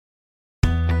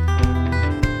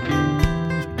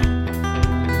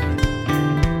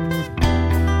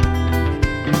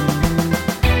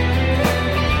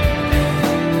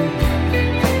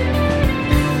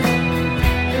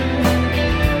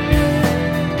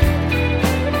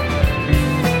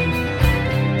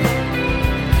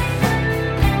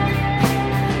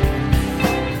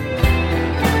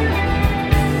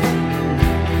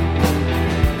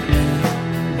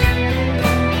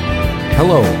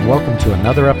Hello, and welcome to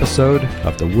another episode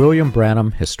of the William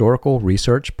Branham Historical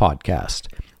Research Podcast.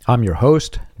 I'm your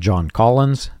host, John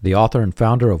Collins, the author and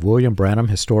founder of William Branham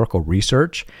Historical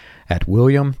Research at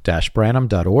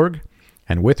william-branham.org,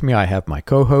 and with me I have my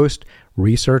co-host,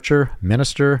 researcher,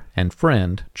 minister, and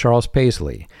friend, Charles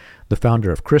Paisley, the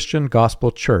founder of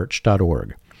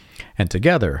ChristianGospelChurch.org. And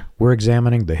together, we're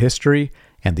examining the history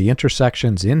and the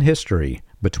intersections in history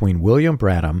between William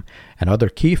Branham and other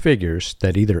key figures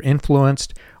that either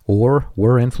influenced or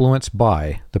were influenced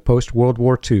by the post-World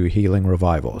War II healing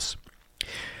revivals.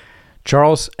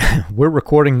 Charles, we're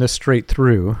recording this straight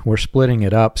through. We're splitting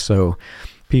it up so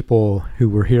people who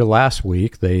were here last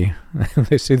week, they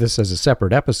see this as a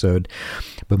separate episode,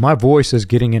 but my voice is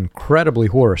getting incredibly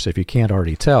hoarse if you can't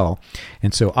already tell.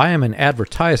 And so I am an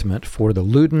advertisement for the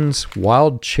Luden's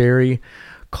Wild Cherry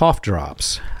cough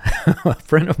drops. A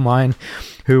friend of mine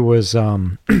who was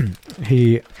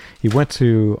he went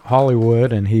to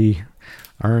Hollywood and he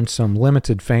earned some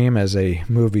limited fame as a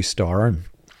movie star, and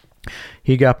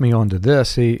he got me onto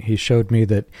this. He showed me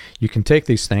that you can take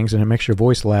these things and it makes your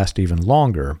voice last even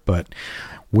longer, but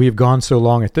we've gone so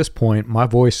long at this point, my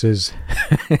voice is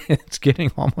it's getting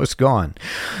almost gone.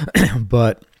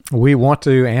 But we want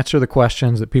to answer the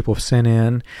questions that people have sent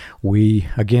in. We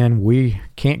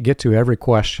can't get to every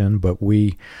question, but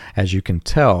we, as you can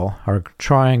tell, are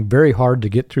trying very hard to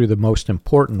get through the most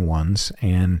important ones.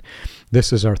 And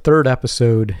this is our third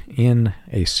episode in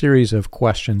a series of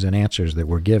questions and answers that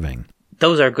we're giving.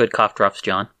 Those are good cough drops,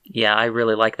 John. Yeah, I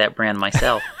really like that brand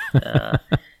myself.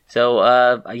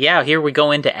 So here we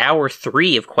go into hour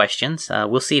 3 of questions.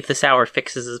 We'll see if this hour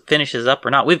finishes up or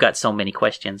not. We've got so many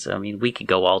questions. I mean, we could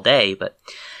go all day, but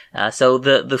so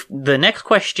the next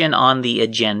question on the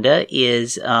agenda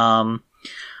is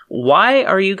why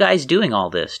are you guys doing all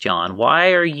this, John?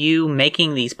 Why are you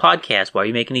making these podcasts? Why are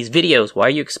you making these videos? Why are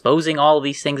you exposing all of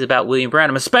these things about William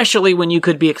Branham, especially when you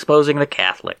could be exposing the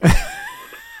Catholics?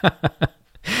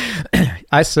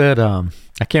 I said,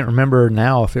 I can't remember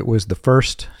now if it was the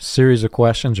first series of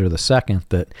questions or the second,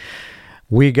 that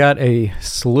we got a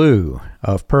slew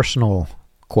of personal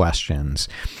questions.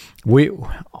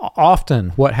 Often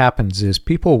what happens is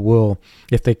people will,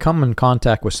 if they come in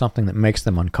contact with something that makes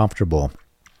them uncomfortable,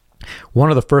 one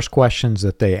of the first questions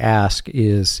that they ask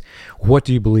is, what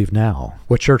do you believe now?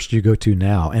 What church do you go to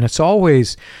now? And it's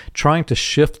always trying to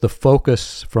shift the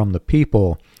focus from the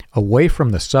people away from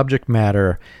the subject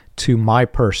matter to my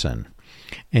person.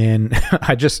 And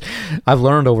I've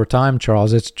learned over time,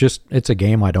 Charles, it's a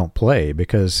game I don't play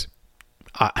because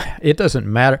it doesn't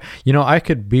matter. You know, I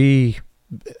could be,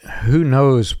 who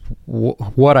knows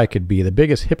what I could be, the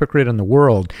biggest hypocrite in the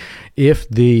world, if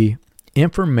the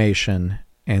information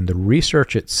and the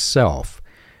research itself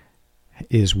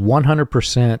is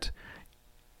 100%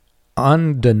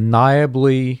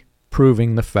 undeniably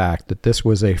proving the fact that this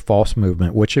was a false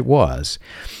movement, which it was.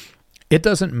 It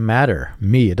doesn't matter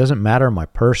me. It doesn't matter my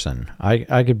person.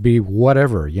 I could be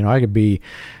whatever. You know, I could be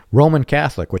Roman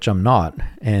Catholic, which I'm not.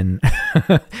 And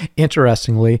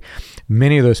interestingly,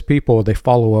 many of those people, they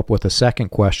follow up with a second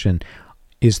question: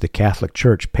 is the Catholic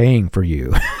Church paying for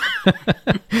you?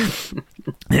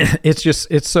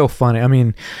 It's so funny. I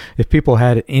mean, if people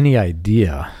had any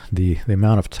idea the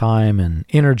amount of time and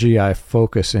energy I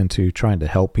focus into trying to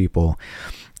help people,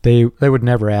 they would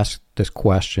never ask this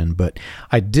question. But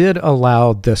I did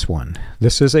allow this one.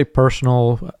 This is a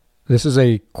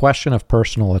question of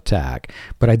personal attack,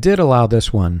 but I did allow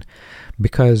this one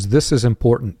because this is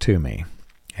important to me.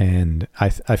 And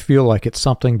I feel like it's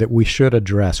something that we should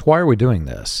address. Why are we doing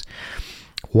this?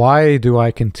 Why do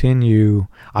I continue?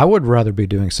 I would rather be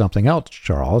doing something else,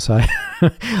 Charles.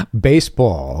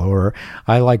 Baseball, or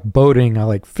I like boating, I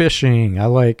like fishing, I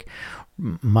like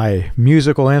my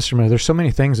musical instrument. There's so many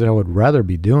things that I would rather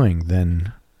be doing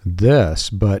than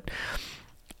this. But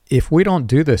if we don't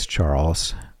do this,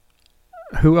 Charles,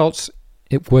 who else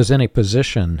was in a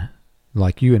position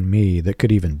like you and me that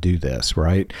could even do this,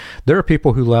 right? There are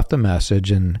people who left the message,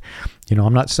 and you know,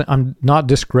 I'm not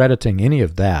discrediting any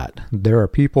of that. There are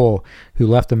people who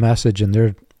left the message, and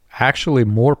they're actually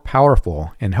more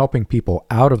powerful in helping people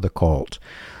out of the cult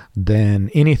than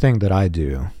anything that I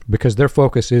do, because their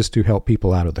focus is to help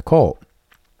people out of the cult.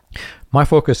 My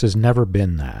focus has never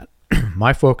been that.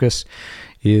 My focus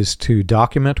is to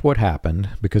document what happened,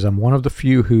 because I'm one of the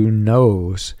few who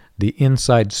knows the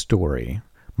inside story.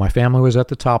 My family was at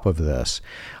the top of this.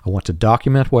 I want to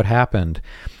document what happened,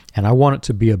 and I want it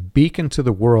to be a beacon to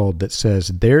the world that says,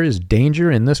 there is danger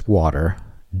in this water.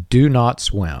 Do not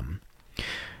swim.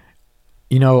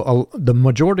 You know, the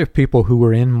majority of people who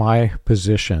were in my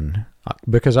position,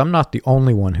 because I'm not the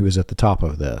only one who is at the top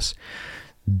of this,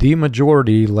 The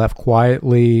majority left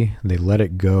quietly. They let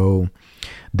it go.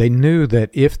 They knew that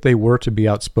if they were to be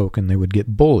outspoken, they would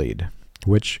get bullied,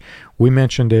 which we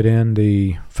mentioned it in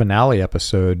the finale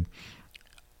episode.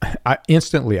 I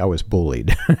was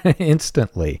bullied.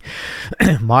 Instantly.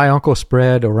 My uncle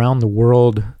spread around the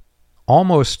world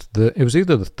it was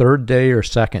either the third day or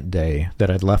second day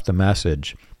that I'd left the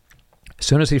message. As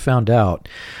soon as he found out,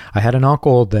 I had an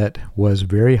uncle that was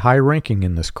very high-ranking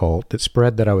in this cult that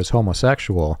spread that I was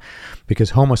homosexual,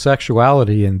 because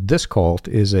homosexuality in this cult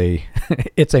is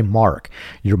it's a mark.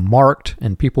 You're marked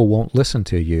and people won't listen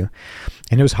to you.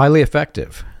 And it was highly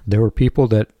effective. There were people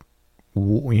that,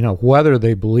 whether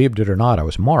they believed it or not, I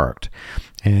was marked.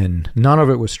 And none of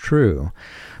it was true.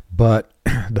 But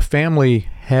the family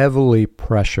heavily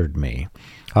pressured me.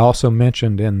 I also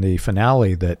mentioned in the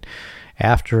finale that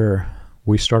after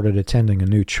we started attending a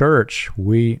new church,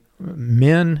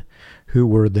 men who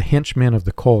were the henchmen of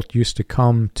the cult used to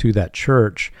come to that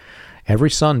church every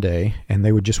Sunday, and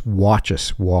they would just watch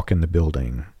us walk in the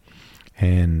building.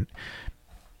 And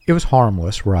it was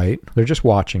harmless, right? They're just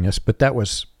watching us, but that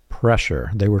was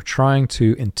pressure. They were trying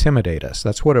to intimidate us.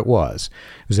 That's what it was.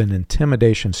 It was an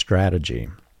intimidation strategy.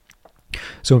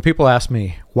 So when people ask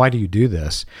me, why do you do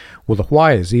this? Well, the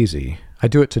why is easy. I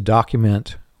do it to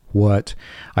document what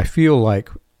I feel like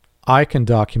I can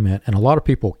document, and a lot of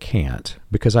people can't,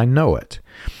 because I know it.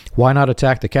 Why not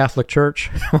attack the Catholic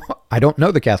Church? I don't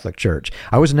know the Catholic Church.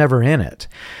 I was never in it.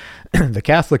 The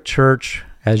Catholic Church,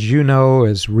 as you know,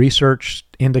 as research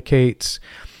indicates,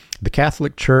 the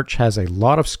Catholic Church has a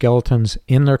lot of skeletons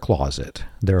in their closet.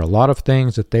 There are a lot of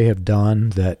things that they have done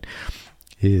that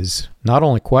is not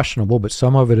only questionable, but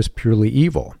some of it is purely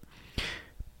evil.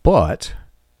 But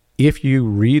if you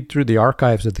read through the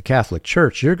archives of the Catholic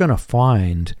Church, you're going to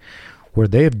find where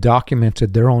they have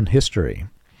documented their own history.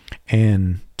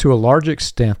 And to a large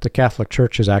extent, the Catholic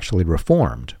Church is actually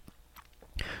reformed.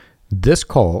 This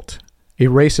cult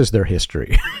erases their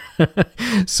history.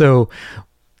 So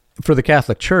for the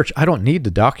Catholic Church, I don't need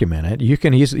to document it. You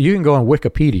can go on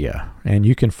Wikipedia and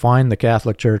you can find the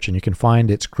Catholic Church and you can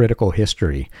find its critical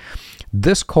history.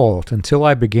 This cult, until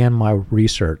I began my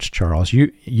research, Charles,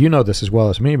 you know this as well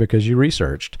as me because you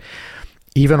researched,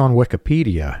 even on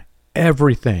Wikipedia,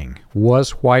 everything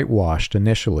was whitewashed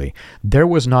initially. There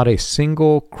was not a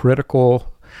single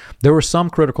there were some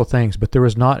critical things, but there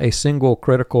was not a single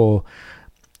critical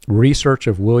research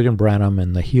of William Branham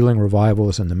and the healing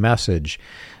revivals and the message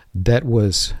that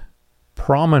was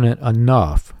prominent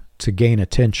enough to gain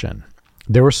attention.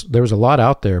 There was a lot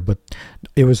out there, but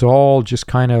it was all just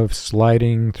kind of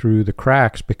sliding through the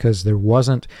cracks because there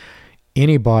wasn't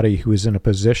anybody who was in a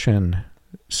position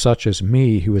such as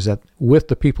me who was with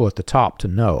the people at the top to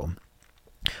know.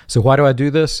 So why do I do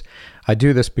this? I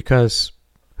do this because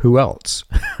who else?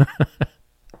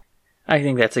 I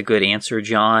think that's a good answer,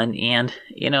 John. And,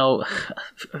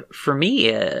 for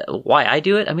me, why I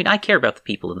do it, I care about the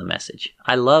people in the message.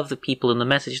 I love the people in the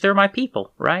message. They're my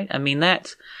people, right?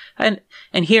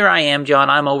 And here I am, John.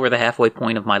 I'm over the halfway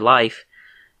point of my life.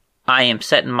 I am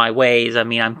set in my ways.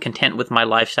 I'm content with my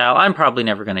lifestyle. I'm probably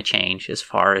never going to change as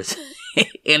far as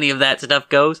any of that stuff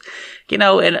goes.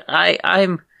 And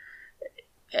I'm,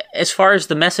 as far as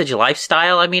the message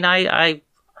lifestyle,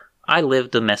 I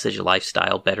lived the message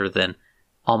lifestyle better than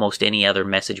almost any other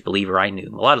message believer I knew.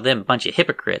 A lot of them, a bunch of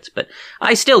hypocrites, but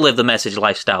I still live the message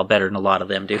lifestyle better than a lot of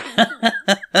them do.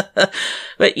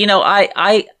 But,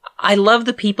 I love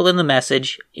the people in the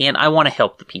message, and I want to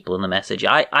help the people in the message.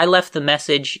 I left the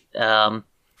message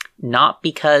not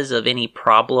because of any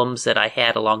problems that I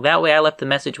had along that way. I left the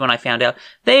message when I found out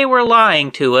they were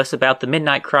lying to us about the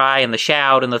midnight cry and the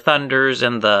shout and the thunders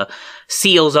and the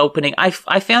seals opening. I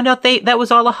found out that was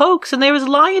all a hoax, and they was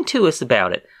lying to us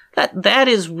about it. That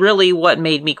is really what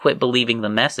made me quit believing the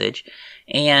message.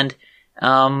 And,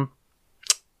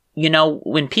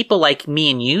 when people like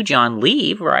me and you, John,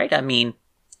 leave, right?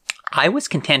 I was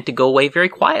content to go away very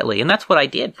quietly, and that's what I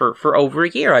did for over a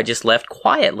year. I just left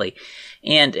quietly.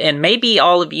 And maybe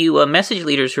all of you message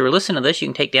leaders who are listening to this, you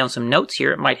can take down some notes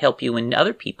here. It might help you when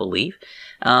other people leave.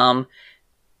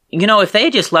 If they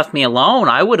had just left me alone,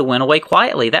 I would have went away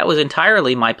quietly. That was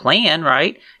entirely my plan,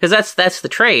 right? Because that's the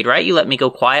trade, right? You let me go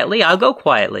quietly, I'll go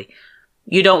quietly.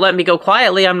 You don't let me go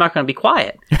quietly, I'm not going to be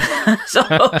quiet. So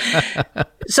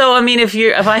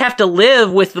if I have to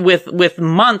live with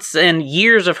months and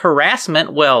years of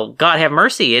harassment, well, God have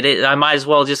mercy. I might as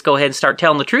well just go ahead and start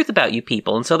telling the truth about you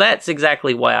people. And so that's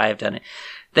exactly why I have done it.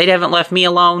 they haven't left me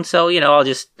alone, so,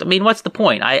 what's the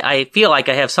point? I feel like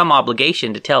I have some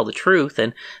obligation to tell the truth,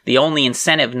 and the only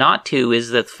incentive not to is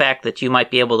the fact that you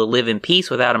might be able to live in peace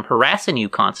without them harassing you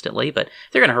constantly, but if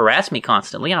they're going to harass me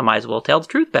constantly, I might as well tell the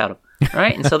truth about them,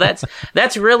 right? And so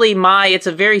that's really it's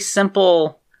a very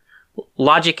simple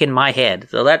logic in my head.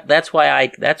 So that's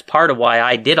part of why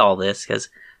I did all this, because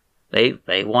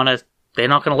they're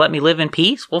not going to let me live in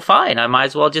peace. Well, fine. I might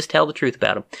as well just tell the truth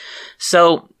about them.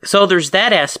 So there's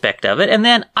that aspect of it. And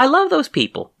then I love those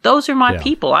people. Those are my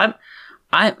people.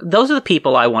 Those are the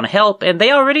people I want to help, and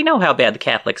they already know how bad the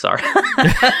Catholics are.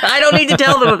 I don't need to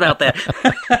tell them about that.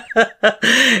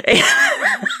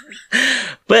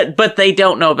 But they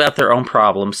don't know about their own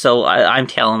problems, so I'm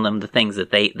telling them the things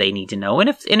that they need to know. And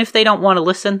if they don't want to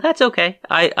listen, that's okay.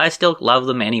 I still love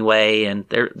them anyway, and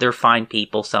they're fine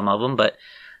people, some of them. But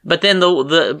then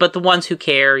the ones who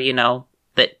care,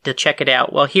 that to check it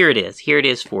out. Well, here it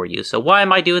is for you. So why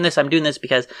am I doing this? I'm doing this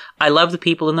because I love the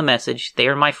people in the message. They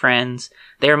are my friends.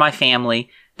 They are my family.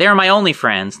 They are my only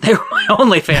friends. They are my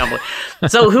only family.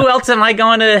 So who else am I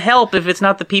going to help if it's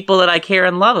not the people that I care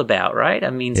and love about, right?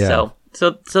 I mean, so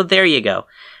there you go.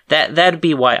 That'd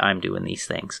be why I'm doing these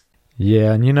things.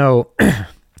 Yeah, and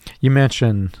you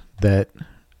mentioned that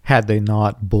had they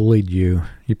not bullied you,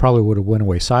 you probably would have went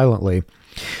away silently.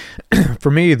 For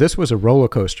me, this was a roller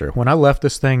coaster. When I left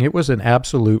this thing, it was an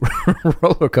absolute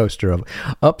roller coaster of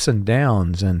ups and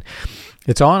downs, and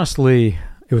it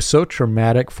was so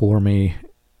traumatic for me.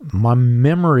 My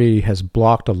memory has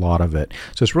blocked a lot of it,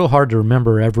 so it's real hard to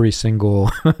remember every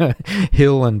single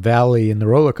hill and valley in the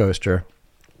roller coaster.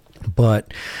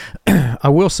 But I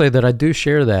will say that I do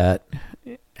share that.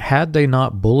 Had they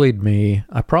not bullied me,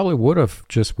 I probably would have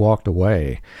just walked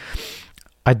away.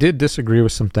 I did disagree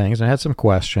with some things. I had some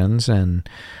questions, and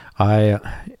at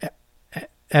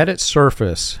its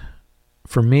surface,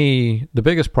 for me, the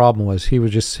biggest problem was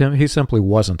he simply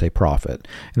wasn't a prophet,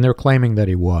 and they're claiming that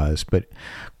he was, but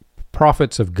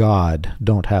prophets of God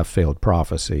don't have failed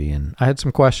prophecy, and I had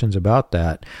some questions about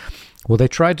that. Well, they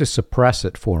tried to suppress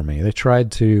it for me. They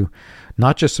tried to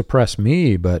not just suppress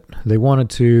me, but they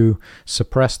wanted to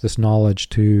suppress this knowledge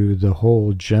to the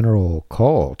whole general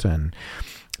cult, and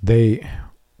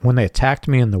when they attacked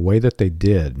me in the way that they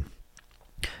did,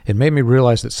 it made me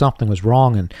realize that something was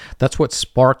wrong, and that's what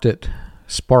sparked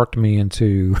me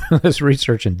into this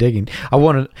research and digging.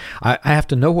 I have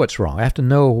to know what's wrong. I have to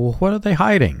know, well, what are they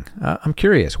hiding? I'm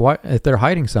curious. Why, if they're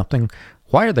hiding something,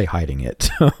 why are they hiding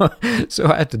it? So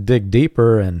I had to dig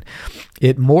deeper, and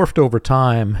it morphed over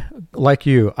time. Like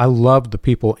you, I loved the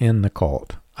people in the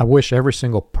cult. I wish every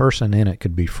single person in it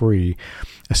could be free,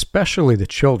 especially the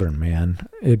children, man.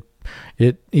 It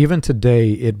even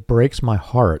today, it breaks my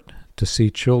heart to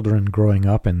see children growing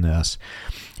up in this,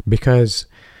 because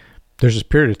there's this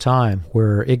period of time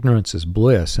where ignorance is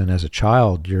bliss, and as a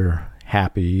child you're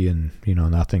happy and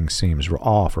nothing seems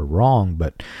off or wrong,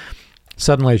 but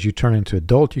suddenly as you turn into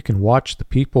adult, you can watch the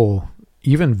people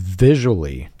even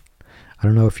visually. I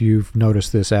don't know if you've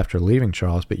noticed this after leaving,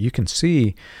 Charles, but you can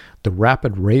see the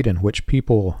rapid rate in which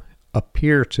people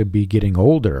appear to be getting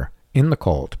older in the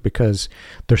cult, because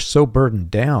they're so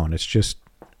burdened down. It's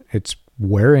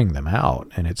wearing them out,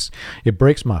 and it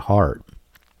breaks my heart.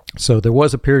 So there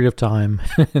was a period of time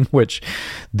in which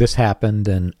this happened,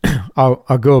 and I'll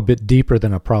go a bit deeper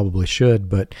than I probably should,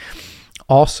 but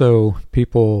also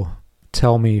people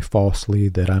tell me falsely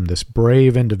that I'm this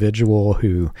brave individual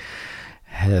who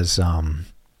has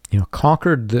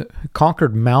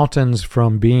conquered mountains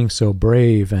from being so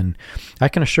brave, and I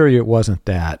can assure you it wasn't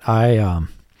that.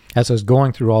 As I was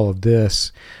going through all of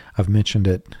this, I've mentioned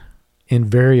it in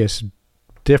various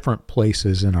different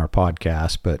places in our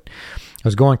podcast, but I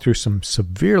was going through some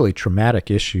severely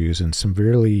traumatic issues and some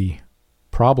really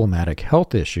problematic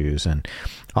health issues, and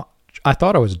I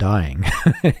thought I was dying.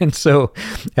 And so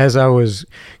as I was,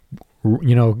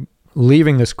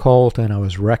 leaving this cult and I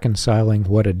was reconciling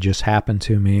what had just happened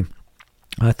to me,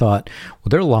 I thought, well,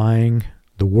 they're lying.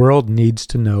 The world needs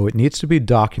to know. It needs to be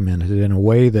documented in a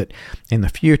way that in the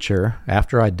future,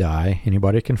 after I die,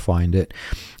 anybody can find it.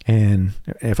 And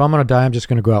if I'm going to die, I'm just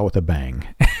going to go out with a bang.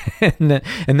 and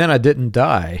then I didn't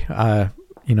die. I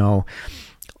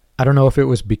don't know if it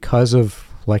was because of,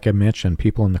 like I mentioned,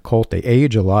 people in the cult, they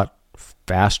age a lot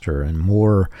faster and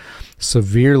more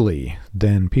severely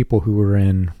than people who are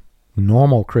in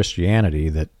normal Christianity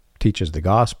that teaches the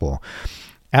gospel.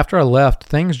 After I left,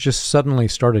 things just suddenly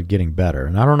started getting better.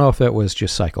 And I don't know if that was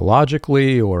just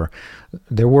psychologically or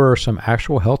there were some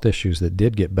actual health issues that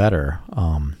did get better.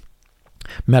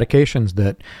 Medications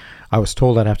that I was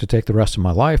told I'd have to take the rest of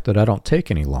my life that I don't take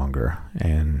any longer.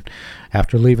 And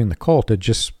after leaving the cult, it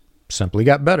just simply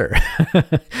got better.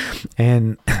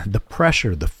 And the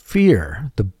pressure, the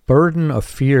fear, the burden of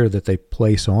fear that they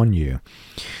place on you,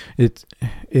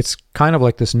 it's kind of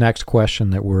like this next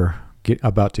question that we're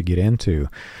about to get into.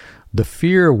 The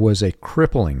fear was a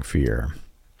crippling fear.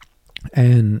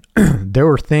 And there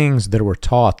were things that were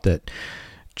taught that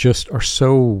just are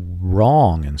so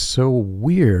wrong and so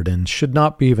weird and should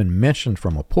not be even mentioned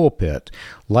from a pulpit,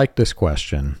 like this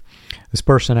question. This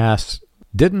person asks,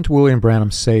 didn't William Branham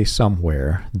say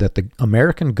somewhere that the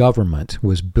American government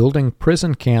was building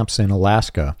prison camps in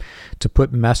Alaska to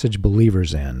put message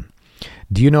believers in?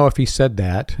 Do you know if he said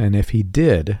that? And if he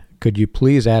did, could you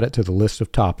please add it to the list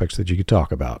of topics that you could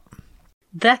talk about?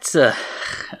 That's a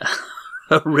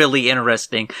really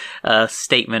interesting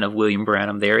statement of William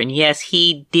Branham there. And yes,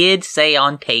 he did say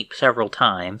on tape several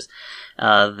times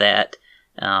that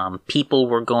people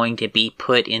were going to be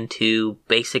put into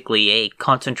basically a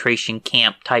concentration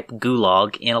camp type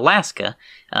gulag in Alaska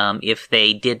if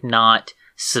they did not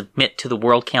submit to the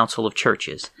World Council of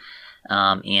Churches.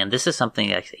 And this is something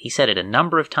that he said it a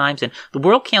number of times. And the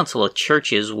World Council of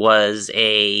Churches was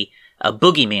a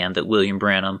boogeyman that William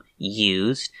Branham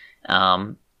used.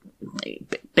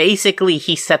 Basically,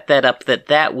 he set that up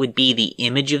that would be the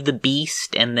image of the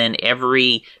beast, and then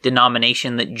every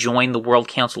denomination that joined the World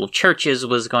Council of Churches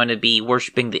was going to be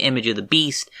worshiping the image of the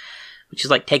beast, which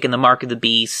is like taking the mark of the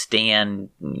beast, and,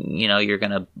 you're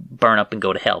going to burn up and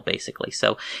go to hell, basically.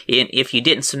 So if you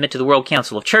didn't submit to the World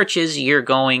Council of Churches, you're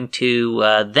going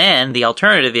to, then the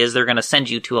alternative is they're going to send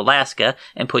you to Alaska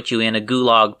and put you in a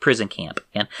gulag prison camp.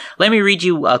 And let me read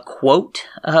you a quote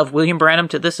of William Branham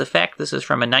to this effect. This is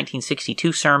from a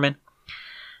 1962 sermon.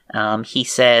 He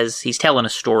says, he's telling a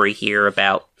story here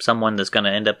about someone that's going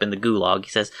to end up in the gulag. He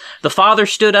says, the father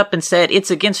stood up and said, it's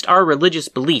against our religious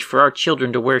belief for our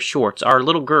children to wear shorts, our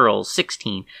little girls,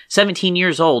 16, 17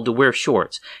 years old, to wear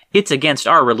shorts. It's against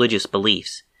our religious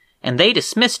beliefs. And they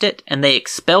dismissed it, and they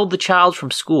expelled the child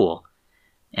from school.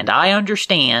 And I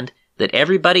understand that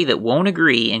everybody that won't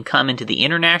agree and come into the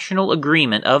international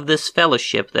agreement of this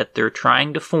fellowship that they're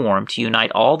trying to form to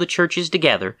unite all the churches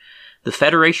together, the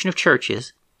Federation of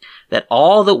Churches, that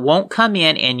all that won't come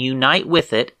in and unite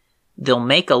with it, they'll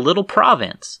make a little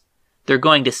province. They're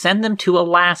going to send them to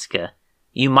Alaska.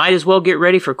 You might as well get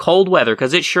ready for cold weather,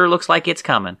 because it sure looks like it's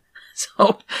coming.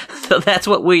 So that's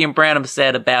what William Branham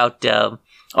said about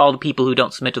all the people who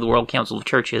don't submit to the World Council of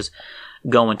Churches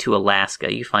going to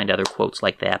Alaska. You find other quotes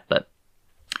like that. But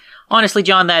honestly,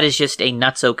 John, that is just a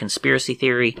nutso conspiracy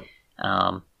theory.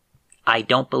 I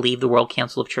don't believe the World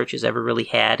Council of Churches ever really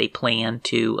had a plan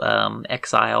to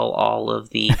exile all of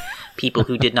the people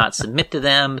who did not submit to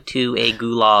them to a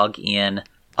gulag in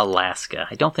Alaska.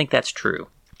 I don't think that's true.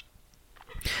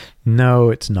 No,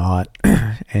 it's not.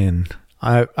 And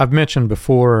I've mentioned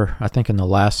before, I think in the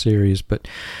last series, but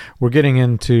we're getting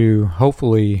into,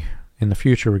 hopefully in the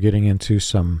future, we're getting into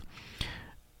some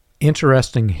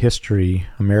interesting history,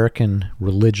 American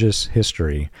religious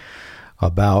history,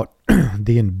 about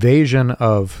the invasion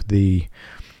of the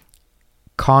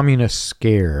communist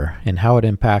scare and how it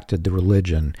impacted the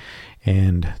religion.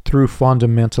 And through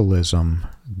fundamentalism,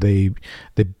 they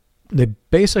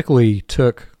basically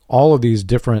took all of these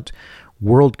different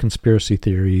world conspiracy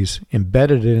theories,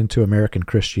 embedded it into American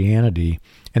Christianity,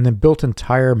 and then built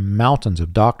entire mountains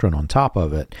of doctrine on top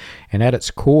of it. And at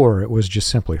its core, it was just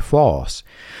simply false.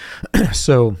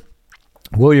 So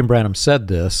William Branham said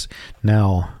this.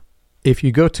 Now, if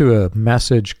you go to a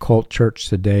message cult church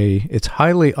today, it's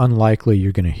highly unlikely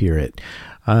you're going to hear it.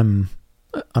 I'm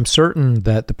certain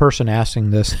that the person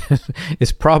asking this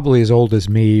is probably as old as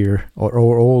me or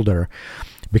older,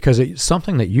 because it's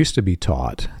something that used to be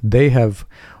taught. They have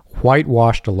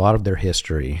whitewashed a lot of their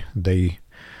history.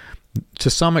 To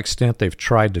some extent, they've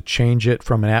tried to change it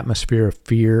from an atmosphere of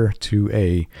fear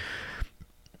to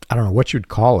I don't know what you'd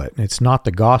call it. It's not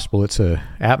the gospel. It's an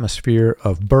atmosphere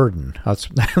of burden.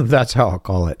 That's how I'll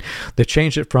call it. They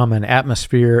changed it from an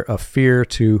atmosphere of fear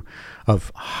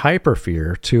of hyper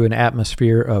fear to an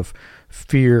atmosphere of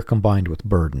fear combined with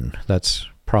burden. That's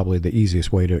probably the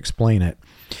easiest way to explain it.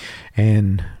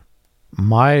 And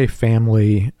my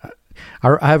family,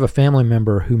 I have a family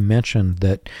member who mentioned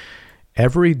that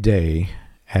every day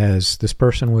as this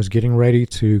person was getting ready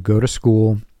to go to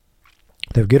school,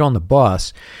 they would get on the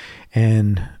bus,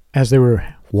 and as they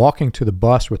were walking to the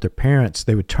bus with their parents,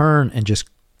 they would turn and just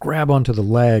grab onto the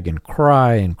leg and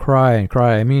cry and cry and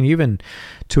cry. I mean, even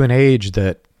to an age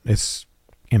that it's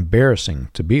embarrassing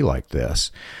to be like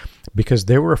this, because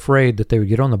they were afraid that they would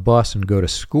get on the bus and go to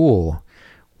school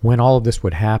when all of this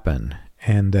would happen,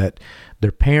 and that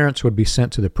their parents would be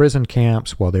sent to the prison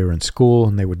camps while they were in school,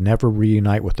 and they would never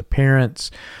reunite with the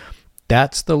parents.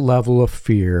 That's the level of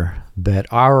fear that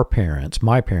our parents,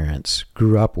 my parents,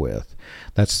 grew up with.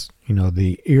 That's,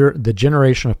 the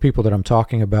generation of people that I'm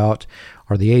talking about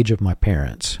are the age of my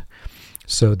parents.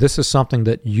 So this is something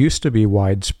that used to be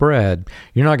widespread.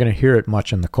 You're not going to hear it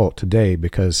much in the cult today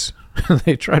because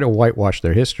they try to whitewash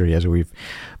their history, as we've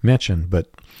mentioned. But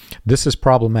this is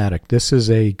problematic. This is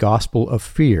a gospel of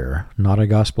fear, not a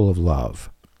gospel of love.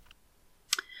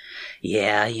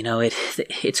 Yeah,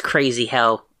 it's crazy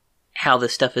how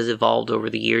this stuff has evolved over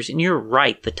the years. And you're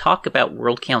right, the talk about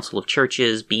World Council of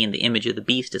Churches being the image of the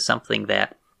beast is something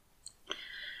that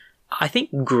I think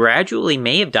gradually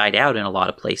may have died out in a lot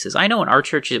of places. I know in our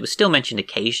churches it was still mentioned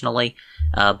occasionally,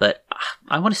 but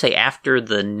I want to say after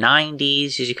the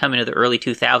 90s, as you come into the early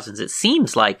 2000s, it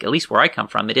seems like, at least where I come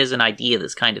from, it is an idea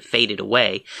that's kind of faded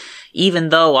away. Even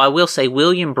though I will say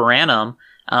William Branham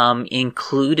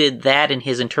included that in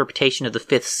his interpretation of the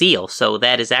fifth seal. So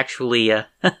that is actually,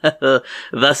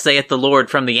 thus saith the Lord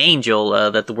from the angel,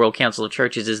 that the World Council of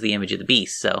Churches is the image of the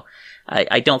beast. So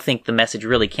I don't think the message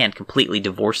really can completely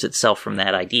divorce itself from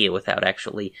that idea without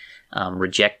actually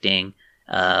rejecting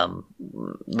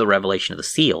the revelation of the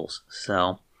seals.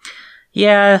 So,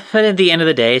 yeah, but at the end of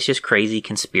the day, it's just crazy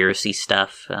conspiracy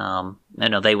stuff. I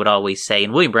know they would always say,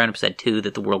 and William Branham said too,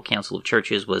 that the World Council of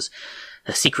Churches was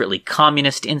a secretly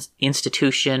communist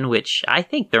institution, which I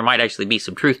think there might actually be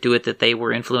some truth to it, that they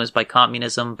were influenced by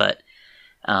communism, but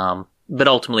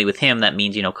ultimately with him, that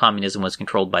means, communism was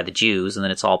controlled by the Jews, and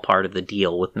then it's all part of the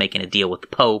deal with making a deal with the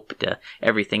Pope to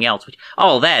everything else, which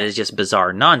all that is just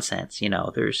bizarre nonsense.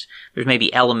 There's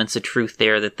maybe elements of truth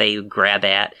there that they grab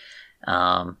at,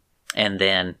 and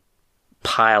then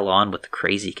pile on with the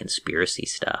crazy conspiracy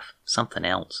stuff. Something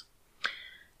else.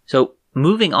 So,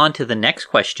 moving on to the next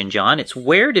question, John, it's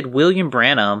where did William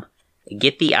Branham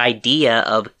get the idea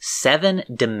of 7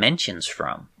 dimensions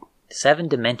from? 7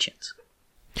 dimensions.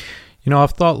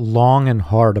 I've thought long and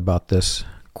hard about this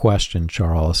question,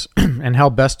 Charles, and how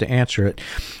best to answer it.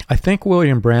 I think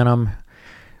William Branham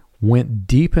went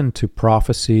deep into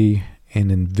prophecy and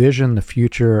envisioned the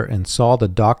future and saw the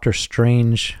Doctor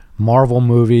Strange Marvel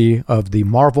movie of the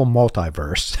Marvel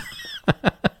multiverse.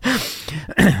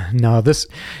 No, this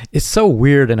is so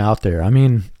weird and out there. I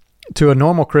mean, to a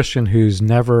normal Christian who's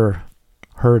never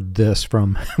heard this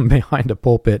from behind a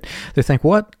pulpit, they think,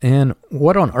 what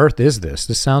on earth is this?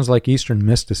 This sounds like Eastern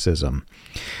mysticism.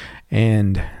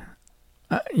 And,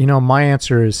 my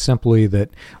answer is simply that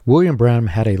William Branham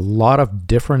had a lot of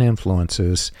different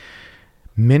influences,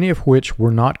 many of which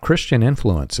were not Christian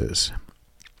influences.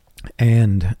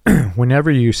 And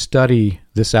whenever you study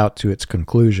this out to its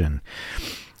conclusion,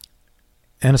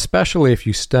 and especially if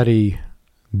you study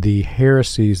the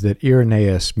heresies that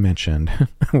Irenaeus mentioned,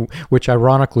 which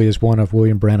ironically is one of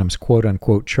William Branham's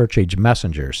quote-unquote church-age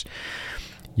messengers,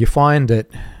 you find that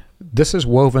this is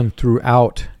woven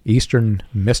throughout Eastern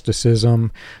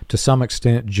mysticism, to some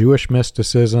extent Jewish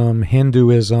mysticism,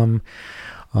 Hinduism.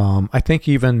 I think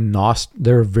even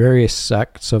there are various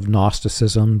sects of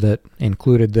Gnosticism that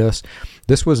included this.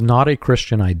 This was not a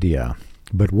Christian idea,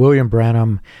 but William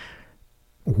Branham,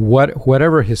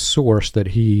 whatever his source that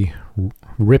he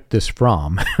ripped this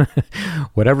from,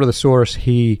 whatever the source,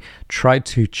 he tried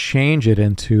to change it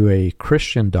into a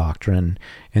Christian doctrine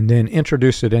and then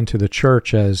introduce it into the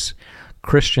church as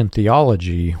Christian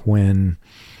theology, when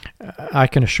I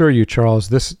can assure you, Charles,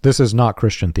 this is not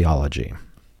Christian theology.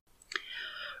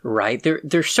 Right.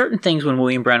 There's certain things when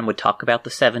William Branham would talk about the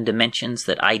 7 dimensions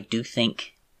that I do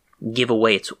think give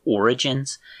away its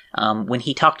origins. When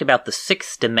he talked about the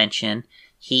 6th dimension,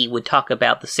 he would talk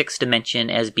about the 6th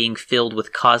dimension as being filled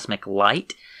with cosmic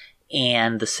light,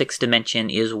 and the 6th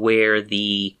dimension is where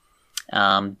the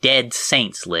dead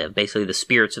saints live. Basically, the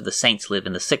spirits of the saints live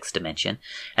in the 6th dimension.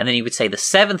 And then he would say the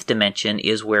 7th dimension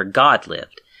is where God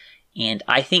lived. And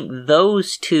I think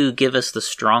those two give us the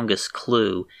strongest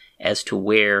clue as to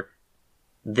where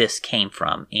this came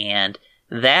from. And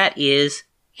that is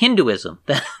Hinduism.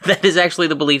 That is actually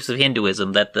the beliefs of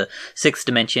Hinduism, that the 6th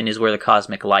dimension is where the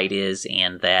cosmic light is,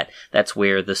 and that's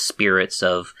where the spirits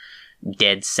of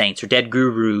dead saints or dead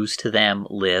gurus to them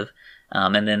live.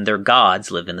 And then their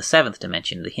gods live in the 7th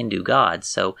dimension, the Hindu gods.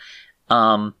 So,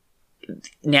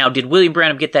 now, did William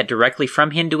Branham get that directly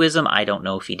from Hinduism? I don't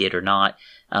know if he did or not.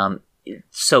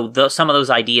 So some of those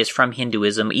ideas from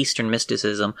Hinduism, Eastern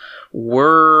mysticism,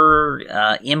 were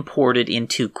imported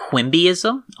into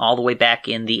Quimbyism all the way back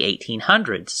in the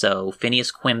 1800s. So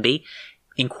Phineas Quimby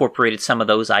incorporated some of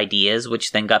those ideas,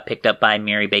 which then got picked up by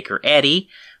Mary Baker Eddy,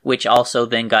 which also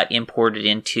then got imported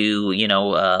into,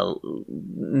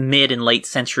 mid and late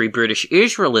century British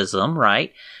Israelism,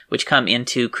 right? Which come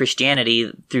into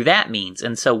Christianity through that means.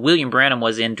 And so William Branham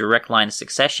was in direct line of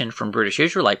succession from British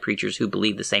Israelite preachers who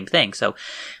believed the same thing. So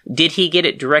did he get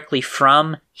it directly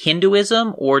from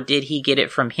Hinduism, or did he get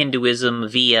it from Hinduism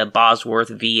via Bosworth,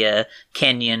 via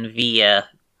Kenyon, via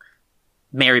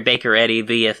Mary Baker Eddy,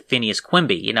 via Phineas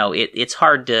Quimby? It's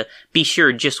hard to be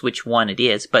sure just which one it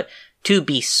is, but to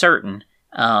be certain,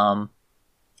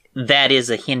 that is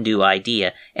a Hindu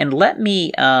idea. And let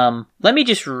me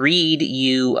just read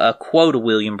you a quote of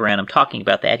William Branham talking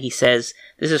about that. He says,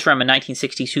 this is from a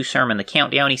 1962 sermon, The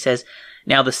Countdown. He says,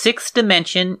 "Now the sixth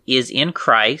dimension is in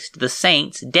Christ, the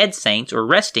saints, dead saints, or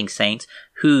resting saints,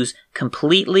 whose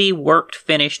completely worked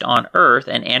finished on earth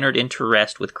and entered into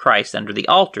rest with Christ under the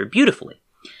altar beautifully.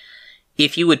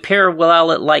 If you would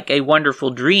parallel it like a wonderful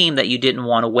dream that you didn't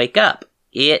want to wake up,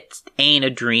 it ain't a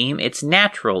dream, it's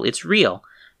natural, it's real,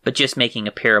 but just making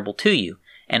a parable to you.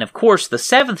 And of course, the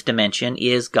seventh dimension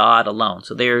is God alone."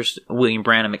 So there's William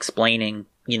Branham explaining,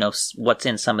 what's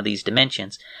in some of these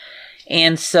dimensions.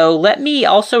 And so let me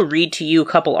also read to you a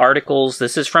couple articles.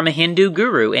 This is from a Hindu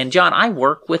guru. And John, I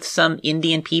work with some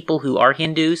Indian people who are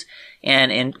Hindus.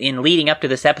 And in leading up to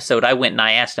this episode, I went and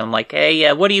I asked them, like,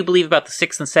 hey, what do you believe about the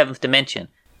sixth and seventh dimension?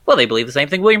 Well, they believe the same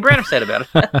thing William Branham said about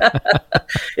it,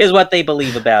 is what they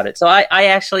believe about it. So I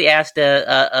actually asked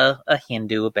a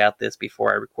Hindu about this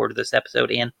before I recorded this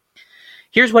episode. And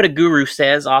here's what a guru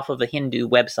says off of a Hindu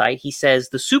website. He says,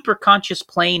 "The superconscious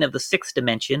plane of the sixth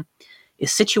dimension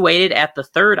is situated at the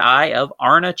third eye of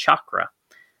Arna Chakra.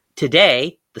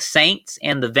 Today, the saints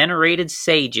and the venerated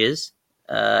sages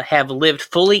have lived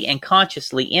fully and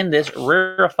consciously in this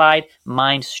rarefied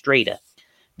mind strata.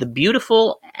 The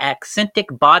beautiful accentic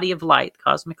body of light,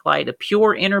 cosmic light, a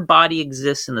pure inner body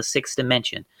exists in the sixth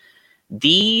dimension.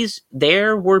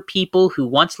 There were people who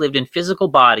once lived in physical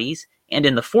bodies and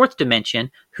in the fourth dimension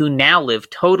who now live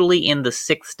totally in the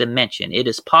sixth dimension. It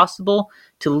is possible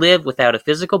to live without a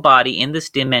physical body in this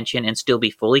dimension and still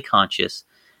be fully conscious."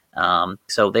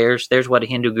 So there's what a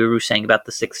Hindu guru is saying about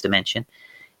the sixth dimension.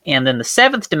 And then the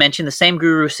seventh dimension, the same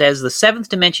guru says, the seventh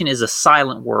dimension is a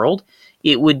silent world.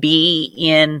 It would be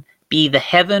the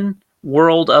heaven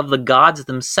world of the gods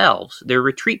themselves, their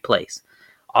retreat place.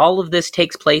 All of this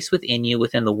takes place within you,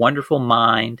 within the wonderful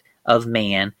mind of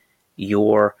man,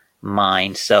 your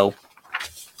mind. So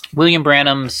William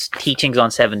Branham's teachings on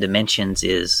seven dimensions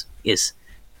is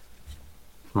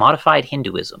modified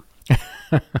Hinduism.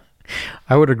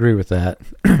 I would agree with that.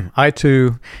 I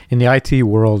too, in the IT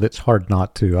world, it's hard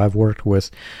not to. I've worked with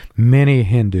many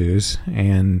Hindus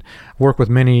and worked with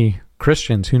many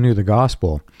Christians who knew the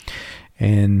gospel.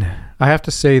 And I have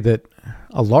to say that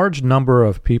a large number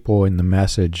of people in the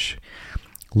message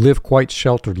live quite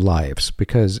sheltered lives,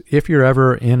 because if you're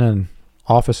ever in an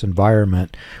office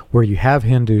environment where you have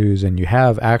Hindus and you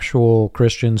have actual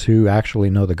Christians who actually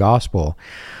know the gospel,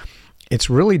 it's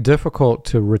really difficult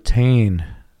to retain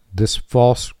this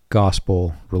false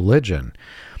gospel religion.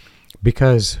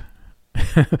 Because,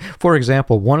 for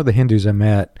example, one of the Hindus I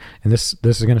met, and this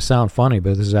is going to sound funny,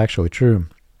 but this is actually true.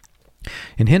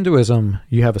 In Hinduism,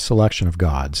 you have a selection of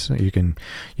gods. You can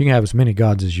have as many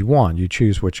gods as you want. You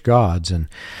choose which gods. And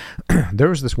there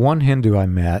was this one Hindu I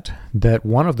met that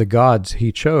one of the gods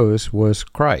he chose was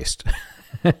Christ,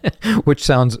 which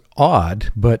sounds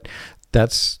odd, but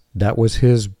that was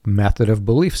his method of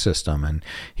belief system. And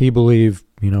he believed,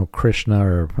 Krishna,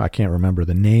 or I can't remember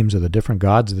the names of the different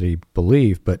gods that he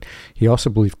believed, but he also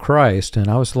believed Christ. And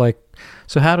I was like,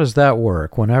 so how does that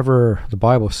work? Whenever the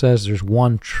Bible says there's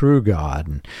one true God,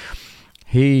 and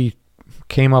he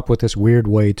came up with this weird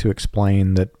way to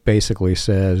explain that basically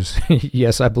says,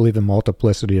 yes, I believe in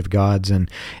multiplicity of gods, and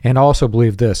I also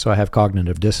believe this, so I have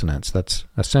cognitive dissonance. That's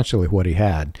essentially what he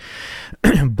had.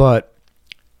 But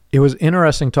it was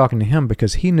interesting talking to him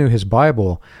because he knew his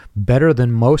Bible better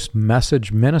than most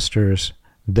message ministers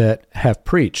that have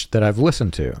preached that I've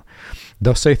listened to.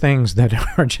 They'll say things that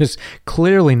are just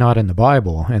clearly not in the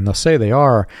Bible, and they'll say they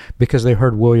are because they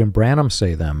heard William Branham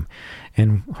say them,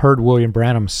 and heard William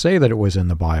Branham say that it was in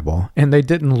the Bible, and they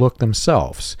didn't look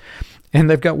themselves. And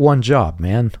they've got one job,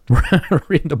 man,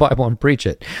 read the Bible and preach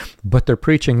it. But they're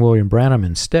preaching William Branham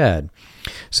instead.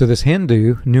 So this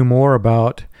Hindu knew more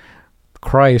about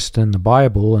Christ and the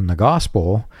Bible and the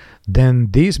gospel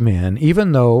than these men,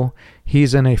 even though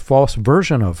he's in a false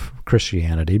version of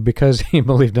Christianity because he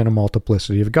believed in a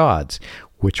multiplicity of gods,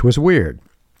 which was weird.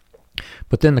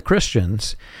 But then the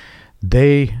Christians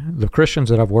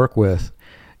that I've worked with,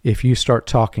 if you start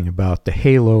talking about the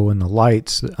halo and the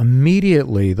lights,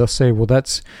 immediately they'll say, well,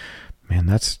 that's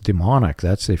demonic.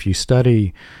 That's, if you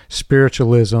study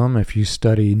spiritualism, if you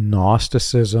study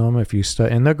Gnosticism,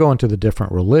 and they'll go into the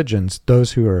different religions,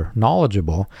 those who are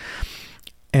knowledgeable,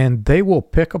 and they will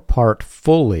pick apart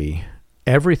fully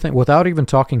everything without even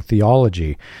talking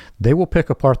theology. They will pick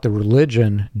apart the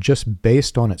religion just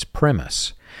based on its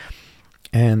premise.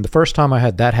 And the first time I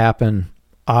had that happen,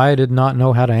 I did not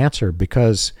know how to answer,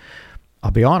 because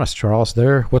I'll be honest, Charles,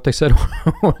 what they said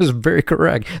was very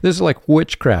correct. This is like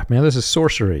witchcraft, man. This is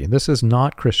sorcery. This is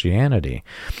not Christianity.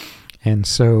 And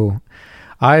so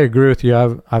I agree with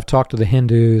you. I've talked to the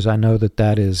Hindus. I know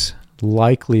that is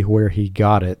likely where he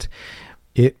got it.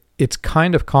 It's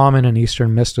kind of common in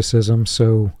Eastern mysticism,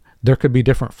 so there could be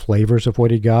different flavors of what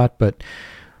he got, but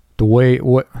the way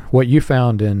what you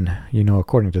found in,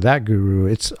 according to that guru,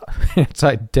 it's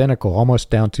identical,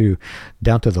 almost down to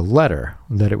the letter,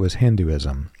 that it was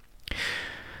Hinduism.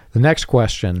 The next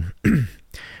question: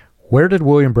 where did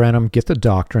William Branham get the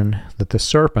doctrine that the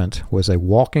serpent was a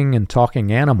walking and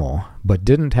talking animal but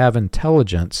didn't have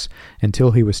intelligence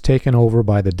until he was taken over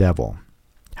by the devil?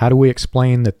 How do we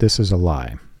explain that this is a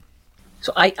lie?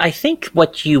 So I think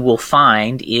what you will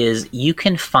find is you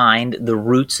can find the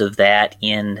roots of that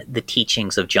in the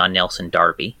teachings of John Nelson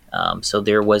Darby. So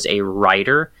there was a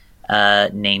writer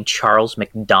named Charles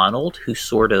MacDonald who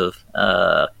sort of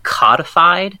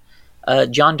codified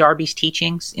John Darby's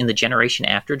teachings in the generation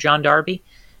after John Darby.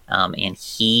 And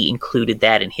he included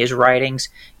that in his writings.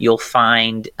 You'll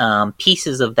find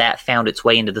pieces of that found its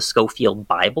way into the Scofield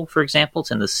Bible, for example. It's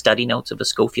in the study notes of the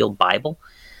Scofield Bible.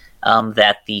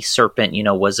 That the serpent,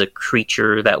 was a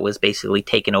creature that was basically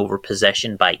taken over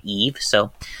possession by Eve.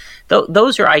 So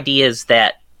those are ideas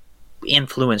that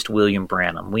influenced William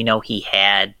Branham. We know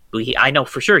I know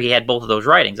for sure he had both of those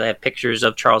writings. I have pictures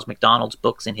of Charles MacDonald's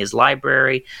books in his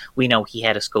library. We know he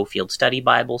had a Scofield Study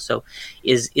Bible. So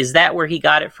is that where he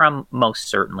got it from? Most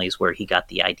certainly is where he got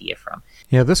the idea from.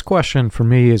 Yeah, this question for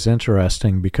me is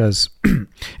interesting because,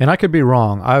 and I could be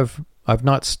wrong, I've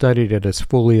not studied it as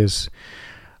fully as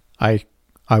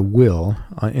I will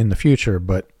in the future,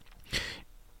 but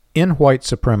in white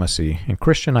supremacy and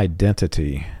Christian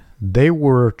identity, they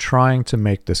were trying to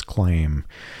make this claim,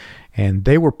 and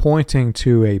they were pointing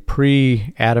to a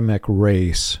pre-Adamic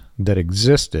race that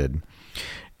existed,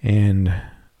 and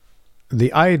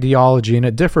the ideology, and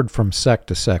it differed from sect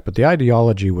to sect, but the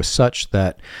ideology was such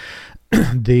that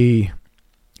the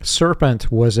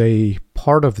serpent was a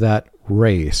part of that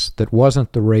race that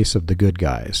wasn't the race of the good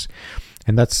guys.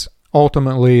 And that's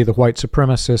ultimately the white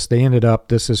supremacists.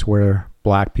 This is where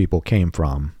black people came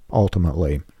from,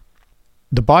 ultimately.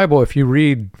 The Bible, if you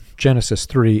read Genesis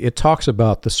 3, it talks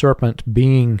about the serpent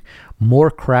being more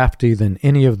crafty than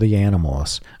any of the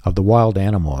animals, of the wild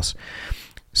animals.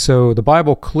 So the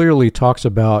Bible clearly talks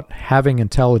about having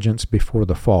intelligence before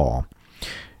the fall.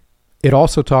 It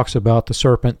also talks about the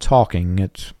serpent talking.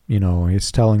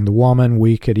 It's telling the woman,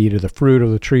 we could eat of the fruit of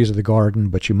the trees of the garden,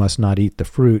 but you must not eat the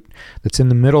fruit that's in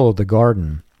the middle of the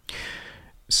garden.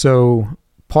 So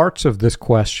parts of this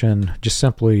question, just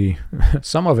simply,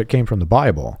 some of it came from the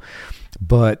Bible,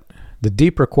 but the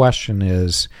deeper question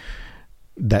is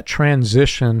that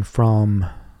transition from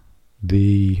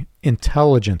the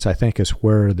intelligence, I think, is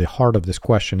where the heart of this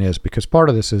question is, because part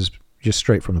of this is just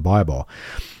straight from the Bible.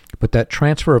 But that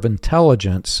transfer of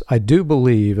intelligence, I do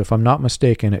believe, if I'm not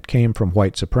mistaken, it came from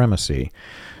white supremacy,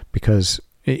 because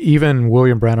even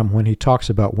William Branham, when he talks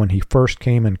about when he first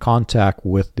came in contact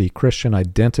with the Christian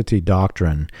identity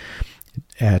doctrine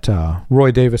at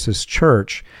Roy Davis's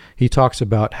church, he talks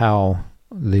about how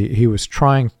he was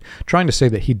trying to say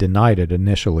that he denied it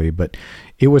initially, but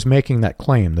it was making that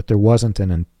claim that there wasn't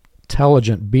an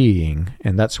intelligent being,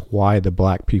 and that's why the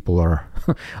black people are,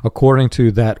 according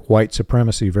to that white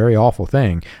supremacy, very awful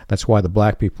thing, that's why the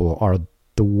black people are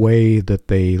the way that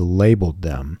they labeled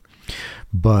them.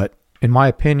 But in my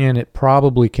opinion, it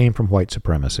probably came from white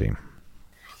supremacy.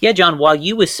 Yeah, John, while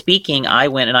you was speaking, I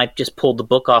went and I just pulled the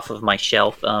book off of my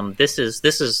shelf. This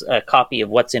is a copy of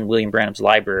what's in William Branham's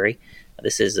library.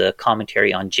 This is a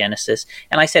commentary on Genesis.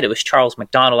 And I said it was Charles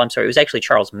MacDonald. I'm sorry, it was actually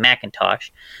Charles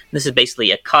McIntosh. This is basically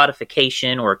a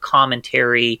codification or a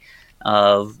commentary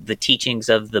of the teachings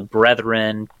of the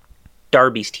Brethren,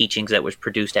 Darby's teachings that was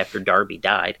produced after Darby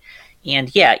died.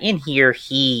 And yeah, in here,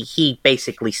 he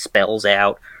basically spells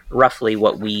out roughly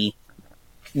what we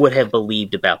would have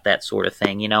believed about that sort of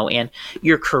thing, And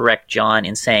you're correct, John,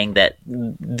 in saying that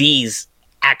these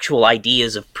actual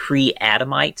ideas of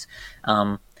pre-Adamites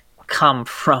come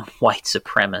from white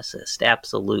supremacists,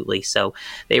 absolutely. So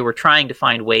they were trying to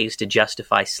find ways to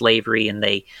justify slavery, and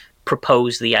they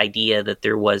proposed the idea that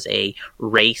there was a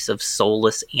race of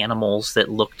soulless animals that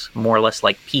looked more or less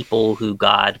like people who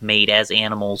God made as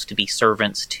animals to be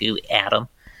servants to Adam.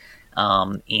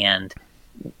 And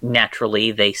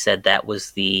naturally, they said that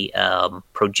was the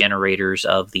progenitors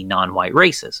of the non-white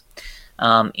races.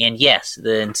 And yes,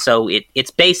 so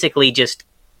it's basically just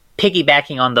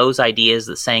piggybacking on those ideas,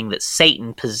 that saying that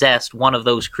Satan possessed one of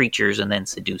those creatures and then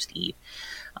seduced Eve.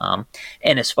 And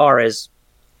as far as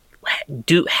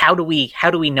how do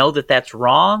we know that that's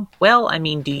wrong? Well, I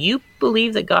mean, do you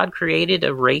believe that God created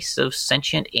a race of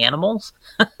sentient animals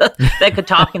that could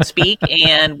talk and speak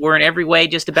and were in every way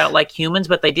just about like humans,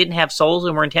 but they didn't have souls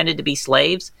and were intended to be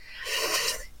slaves?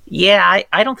 Yeah,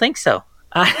 I don't think so.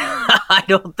 I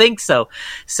don't think so.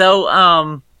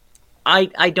 So,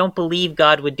 I don't believe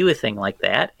God would do a thing like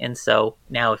that. And so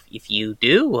now if you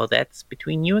do, well, that's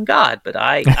between you and God. But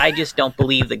I just don't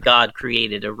believe that God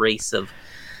created a race of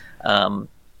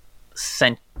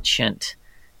sentient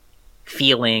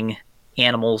feeling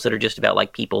animals that are just about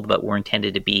like people, but were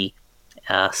intended to be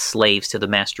slaves to the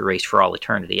master race for all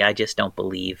eternity. I just don't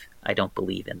believe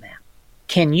in that.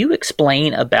 Can you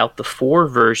explain about the 4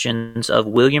 versions of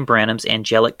William Branham's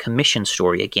Angelic Commission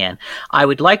story again? I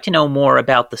would like to know more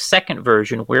about the second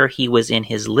version where he was in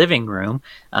his living room.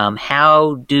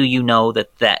 How do you know that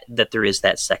there is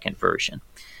that second version?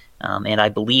 And I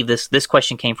believe this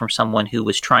question came from someone who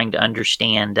was trying to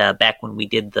understand back when we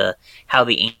did how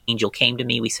the angel came to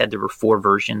me. We said there were 4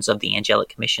 versions of the Angelic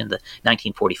Commission: the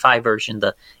 1945 version,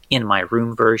 the in my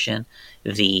room version,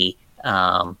 the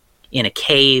in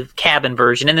a cabin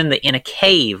version, and then the in a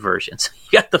cave version. So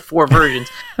you got the 4 versions,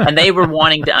 and they were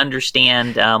wanting to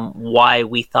understand why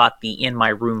we thought the in my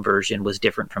room version was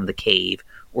different from the cave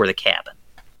or the cabin.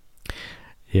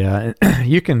 Yeah,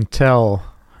 you can tell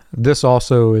this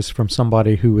also is from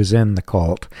somebody who was in the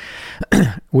cult.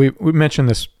 We mentioned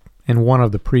this in one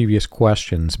of the previous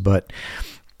questions, but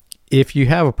if you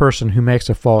have a person who makes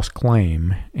a false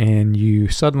claim and you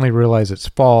suddenly realize it's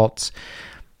false,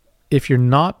 if you're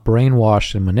not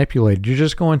brainwashed and manipulated, you're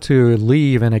just going to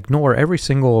leave and ignore every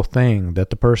single thing that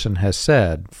the person has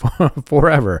said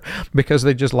forever because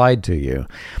they just lied to you.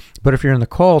 But if you're in the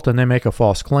cult and they make a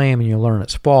false claim and you learn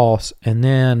it's false, and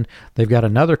then they've got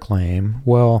another claim,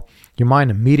 well, your mind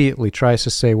immediately tries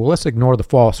to say, well, let's ignore the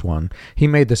false one. He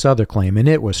made this other claim and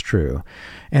it was true.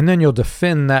 And then you'll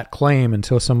defend that claim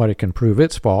until somebody can prove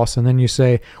it's false. And then you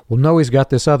say, well, no, he's got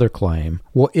this other claim.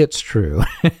 Well, it's true.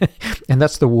 And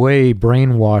that's the way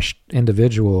brainwashed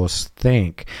individuals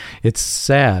think. It's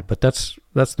sad, but that's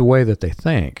the way that they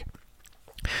think.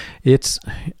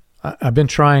 I've been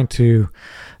trying to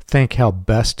think how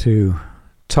best to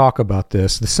talk about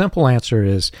this. The simple answer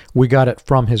is we got it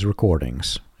from his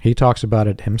recordings. He talks about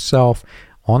it himself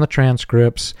on the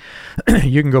transcripts.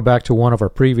 You can go back to one of our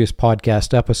previous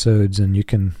podcast episodes and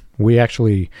we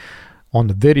actually, on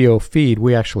the video feed,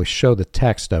 we actually show the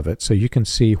text of it so you can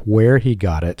see where he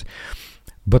got it.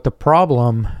 But the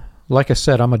problem, like I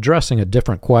said, I'm addressing a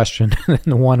different question than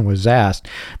the one was asked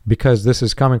because this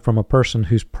is coming from a person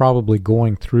who's probably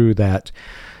going through that,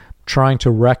 trying to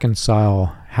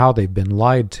reconcile how they've been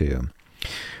lied to.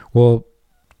 Well,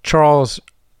 Charles,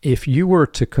 if you were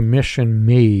to commission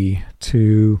me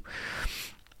to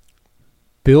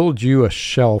build you a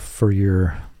shelf for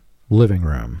your living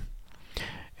room,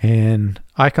 and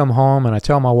I come home and I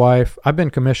tell my wife, I've been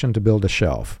commissioned to build a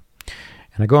shelf,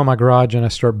 and I go in my garage and I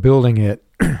start building it,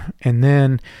 and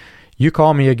then you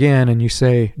call me again and you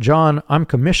say, John, I'm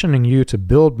commissioning you to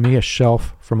build me a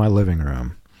shelf for my living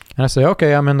room. And I say,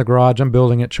 okay, I'm in the garage, I'm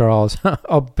building it, Charles.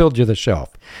 I'll build you the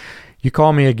shelf. You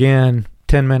call me again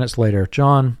 10 minutes later,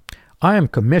 John, I am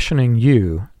commissioning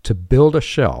you to build a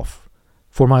shelf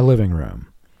for my living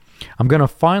room. I'm going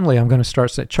to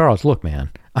start saying, Charles, look,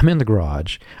 man, I'm in the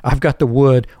garage. I've got the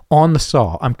wood on the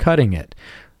saw. I'm cutting it.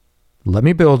 Let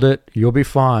me build it. You'll be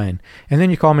fine. And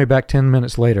then you call me back 10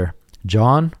 minutes later,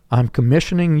 John, I'm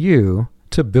commissioning you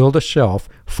to build a shelf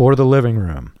for the living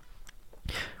room.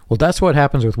 Well, that's what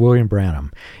happens with William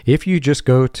Branham. If you just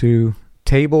go to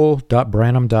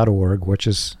table.branham.org, which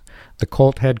is the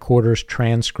cult headquarters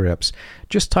transcripts,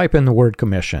 just type in the word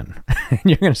commission. And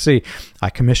you're going to see, I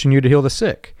commission you to heal the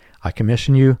sick. I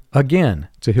commission you again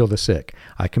to heal the sick.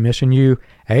 I commission you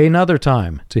another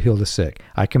time to heal the sick.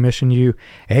 I commission you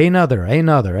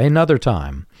another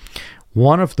time.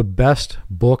 One of the best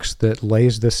books that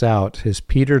lays this out is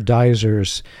Peter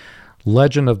Deiser's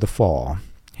Legend of the Fall.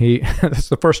 That's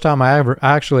the first time I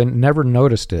actually never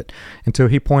noticed it until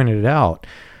he pointed it out.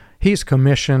 He's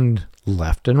commissioned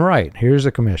left and right. Here's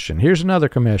a commission. Here's another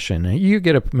commission. You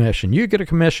get a commission. You get a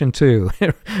commission too.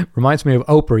 It reminds me of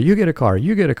Oprah. You get a car.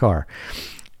 You get a car.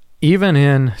 even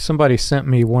in, somebody sent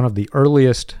me one of the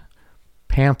earliest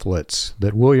pamphlets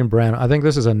that William Branham, I think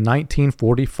this is a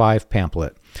 1945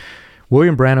 pamphlet.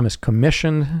 William Branham is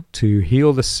commissioned to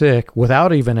heal the sick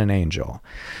without even an angel.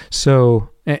 So,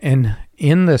 and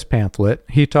in this pamphlet,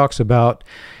 he talks about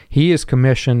he is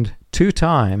commissioned 2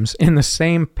 times in the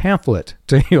same pamphlet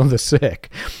to heal the sick.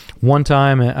 One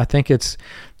time, I think it's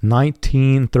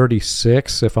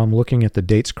 1936, if I'm looking at the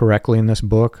dates correctly in this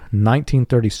book.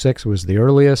 1936 was the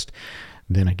earliest.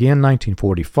 Then again,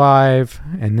 1945.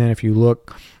 And then if you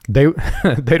look, they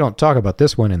don't talk about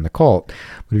this one in the cult.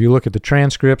 But if you look at the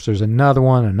transcripts, there's another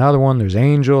one. There's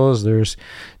angels, there's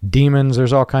demons,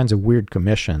 there's all kinds of weird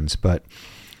commissions. But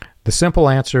the simple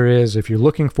answer is, if you're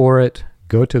looking for it,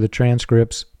 go to the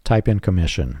transcripts, type in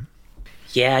commission.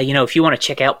 Yeah, if you want to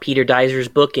check out Peter Deiser's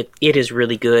book, it is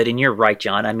really good. And you're right,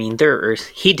 John. I mean,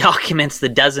 he documents the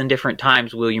dozen different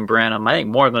times William Branham, I think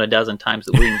more than a dozen times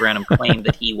that William Branham claimed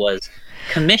that he was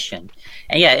commissioned.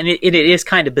 And yeah, and it is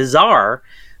kind of bizarre.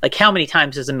 Like, how many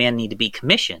times does a man need to be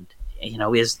commissioned?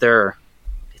 Is there...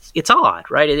 It's odd,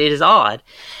 right? It is odd.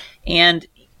 And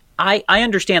I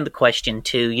understand the question,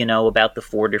 too, about the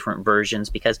 4 different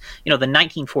versions, because, the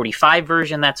 1945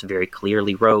 version, that's very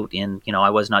clearly wrote in,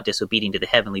 I was not disobedient to the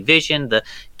heavenly vision. The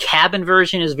cabin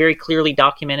version is very clearly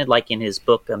documented, like in his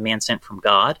book, A Man Sent from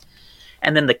God.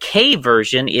 And then the cave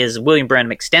version is William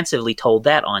Branham extensively told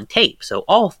that on tape. So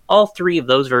all 3 of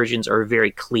those versions are very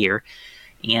clear.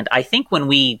 And I think when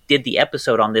we did the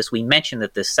episode on this, we mentioned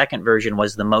that the second version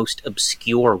was the most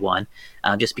obscure one,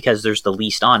 just because there's the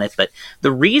least on it. But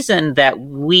the reason that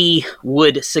we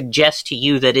would suggest to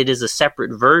you that it is a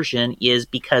separate version is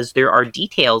because there are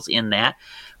details in that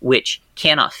which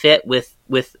cannot fit with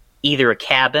either a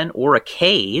cabin or a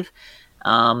cave,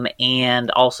 and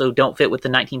also don't fit with the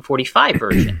 1945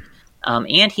 version.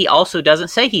 And he also doesn't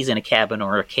say he's in a cabin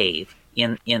or a cave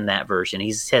in that version.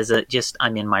 He says,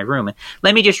 I'm in my room. And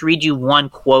let me just read you one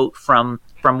quote from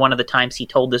one of the times he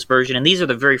told this version. And these are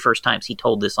the very first times he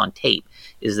told this on tape,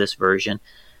 is this version.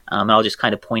 I'll just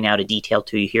kind of point out a detail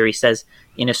to you here. He says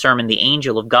in a sermon, The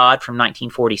Angel of God from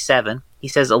 1947, he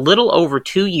says, a little over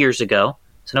 2 years ago,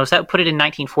 so notice that put it in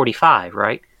 1945,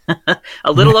 right?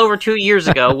 A little over 2 years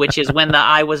ago, which is when the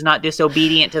I Was Not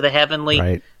Disobedient to the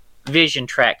Heavenly Vision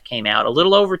tract came out. A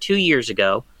little over 2 years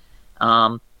ago,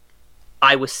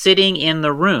 I was sitting in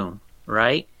the room,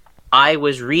 right? I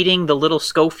was reading the little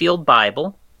Schofield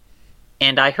Bible,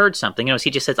 and I heard something.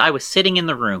 He just says, I was sitting in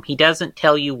the room. He doesn't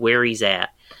tell you where he's at,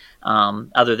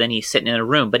 other than he's sitting in a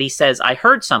room. But he says, I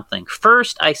heard something.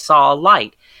 First, I saw a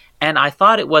light, and I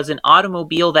thought it was an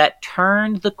automobile that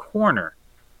turned the corner.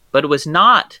 But it was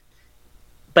not.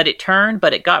 But it turned,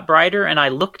 but it got brighter, and I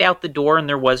looked out the door, and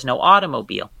there was no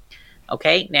automobile.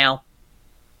 Okay, now,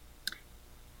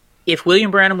 if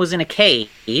William Branham was in a cave,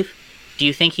 do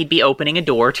you think he'd be opening a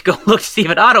door to go look to see if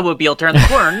an automobile turned the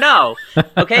corner? No.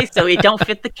 Okay, so it don't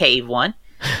fit the cave one.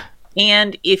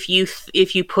 And if you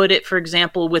put it, for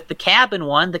example, with the cabin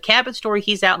one, the cabin story,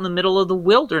 he's out in the middle of the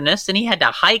wilderness, and he had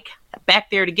to hike back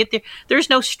there to get there. There's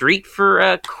no street for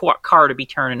a car to be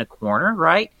turning a corner,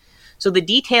 right? So the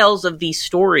details of these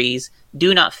stories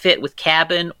do not fit with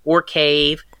cabin or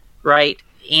cave, right?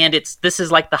 And this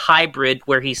is like the hybrid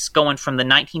where he's going from the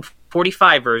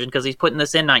 1945 version, because he's putting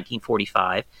this in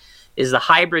 1945, is the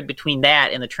hybrid between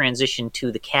that and the transition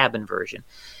to the cabin version.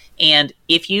 And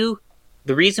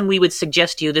the reason we would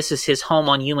suggest to you this is his home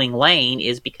on Ewing Lane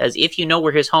is because if you know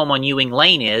where his home on Ewing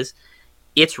Lane is,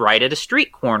 it's right at a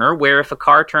street corner where if a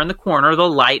car turned the corner, the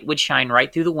light would shine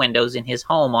right through the windows in his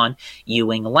home on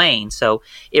Ewing Lane. So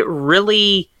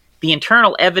the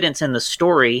internal evidence in the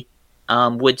story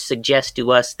would suggest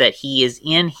to us that he is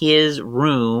in his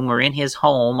room or in his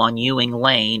home on Ewing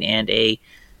Lane, and a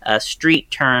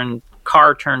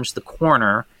car turns the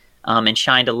corner and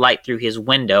shined a light through his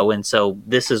window, and so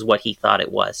this is what he thought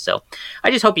it was. So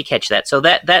I just hope you catch that. So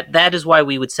that is why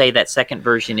we would say that second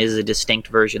version is a distinct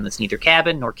version that's neither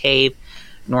cabin nor cave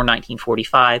nor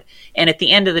 1945. And at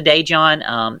the end of the day,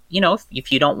 John,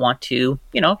 if you don't want to,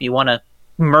 if you want to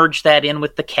merge that in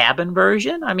with the cabin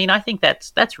version, I mean, I think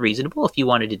that's reasonable if you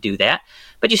wanted to do that.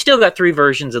 But you still got 3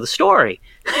 versions of the story.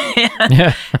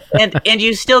 and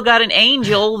you still got an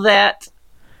angel that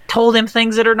told him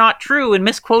things that are not true and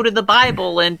misquoted the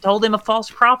Bible and told him a false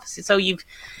prophecy. So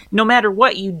no matter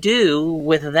what you do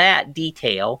with that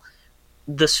detail,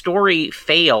 the story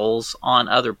fails on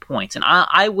other points. And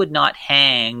I would not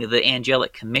hang the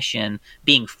angelic commission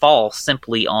being false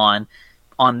simply on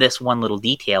this one little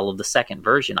detail of the second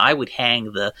version. I would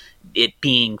hang it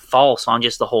being false on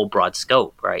just the whole broad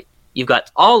scope, right? You've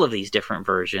got all of these different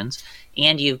versions,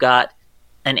 and you've got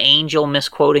an angel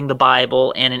misquoting the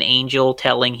Bible and an angel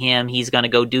telling him he's going to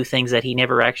go do things that he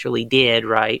never actually did,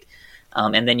 right?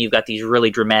 And then you've got these really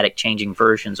dramatic changing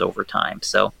versions over time.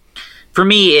 So for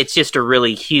me, it's just a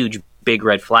really huge, big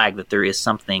red flag that there is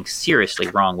something seriously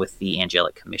wrong with the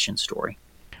angelic commission story.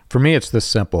 For me, it's this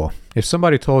simple. If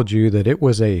somebody told you that it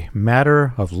was a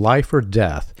matter of life or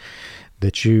death,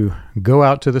 that you go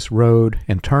out to this road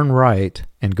and turn right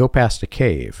and go past a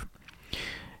cave,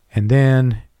 and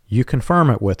then you confirm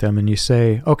it with them and you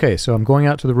say, okay, so I'm going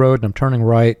out to the road and I'm turning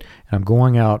right and I'm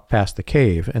going out past the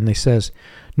cave. And they says,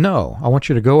 no, I want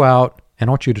you to go out and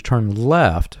I want you to turn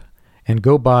left and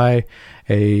go by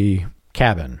a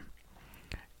cabin.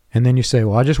 And then you say,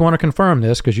 well, I just want to confirm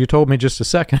this because you told me just a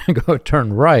second ago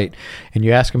turn right. And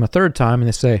you ask them a third time and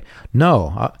they say,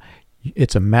 no,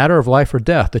 it's a matter of life or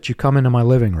death that you come into my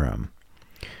living room.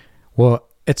 Well,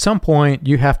 at some point,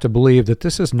 you have to believe that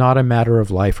this is not a matter of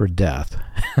life or death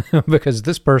because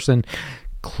this person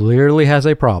clearly has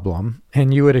a problem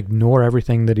and you would ignore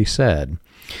everything that he said.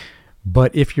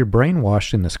 But if you're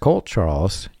brainwashed in this cult,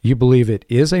 Charles, you believe it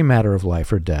is a matter of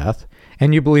life or death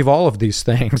and you believe all of these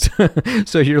things.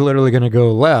 So you're literally going to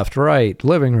go left, right,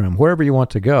 living room, wherever you want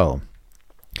to go.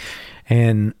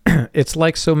 And it's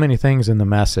like so many things in the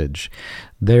message.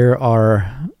 There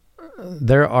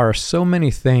are so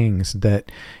many things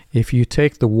that if you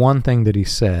take the one thing that he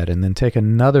said and then take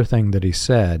another thing that he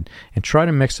said and try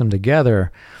to mix them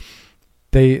together,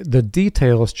 the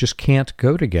details just can't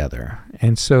go together.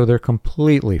 And so they're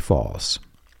completely false.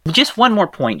 Just one more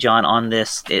point, John, on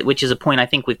this, which is a point I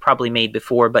think we've probably made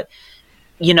before, but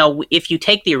you know, if you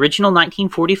take the original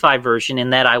 1945 version in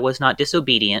that I was not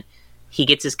disobedient, he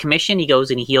gets his commission, he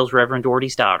goes and he heals Reverend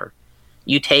Doherty's daughter.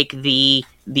 You take the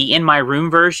In My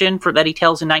Room version that he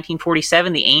tells in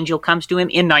 1947, the angel comes to him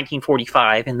in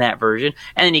 1945 in that version,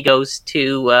 and then he goes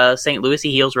to St. Louis,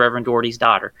 he heals Reverend Doherty's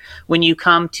daughter. When you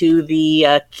come to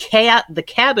the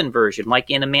cabin version,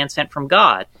 like in A Man Sent from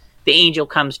God, the angel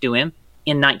comes to him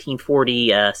in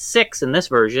 1946 in this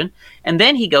version, and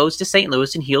then he goes to St.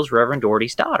 Louis and heals Reverend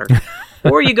Doherty's daughter.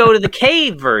 Or you go to the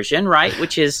cave version, right,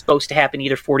 which is supposed to happen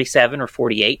either 47 or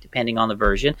 48, depending on the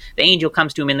version. The angel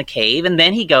comes to him in the cave, and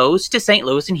then he goes to St.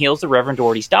 Louis and heals the Reverend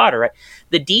Doherty's daughter. Right?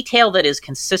 The detail that is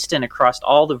consistent across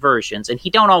all the versions, and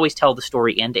he don't always tell the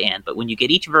story end to end, but when you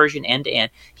get each version end to end,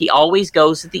 he always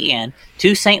goes at the end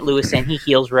to St. Louis and he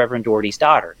heals Reverend Doherty's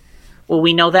daughter. Well,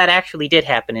 we know that actually did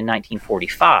happen in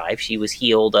 1945. She was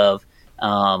healed of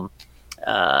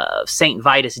St.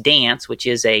 Vitus dance, which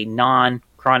is a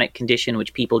non-chronic condition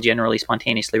which people generally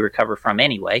spontaneously recover from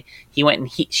anyway. He went and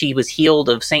she was healed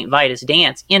of St. Vitus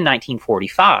dance in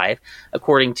 1945,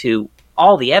 according to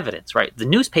all the evidence, right? The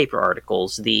newspaper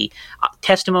articles, the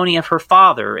testimony of her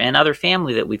father and other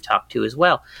family that we've talked to as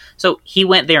well. So he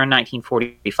went there in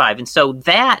 1945. And so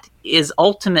that is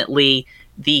ultimately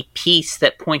the piece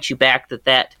that points you back that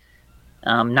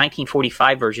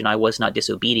 1945 version, I was not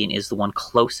disobedient, is the one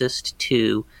closest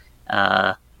to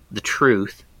the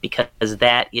truth, because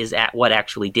that is what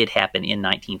actually did happen in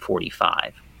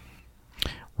 1945.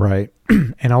 Right.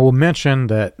 And I will mention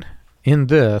that in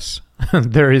this,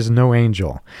 there is no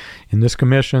angel. In this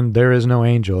commission, there is no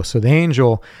angel. So the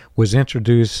angel was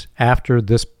introduced after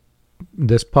this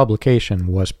publication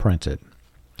was printed.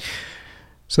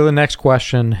 So the next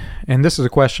question, and this is a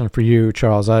question for you,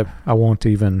 Charles. I won't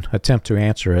even attempt to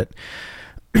answer it.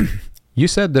 You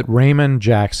said that Raymond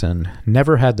Jackson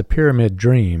never had the pyramid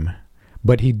dream,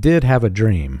 but he did have a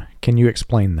dream. Can you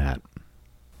explain that?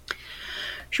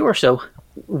 Sure. So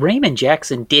Raymond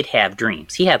Jackson did have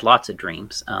dreams. He had lots of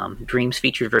dreams. Dreams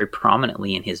featured very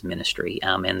prominently in his ministry,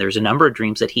 and there's a number of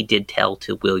dreams that he did tell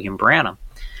to William Branham.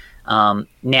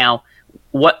 Now,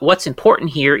 what's important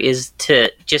here is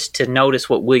to notice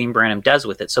what William Branham does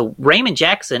with it. So Raymond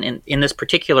Jackson, in this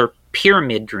particular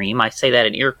pyramid dream, I say that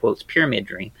in air quotes, pyramid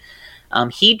dream,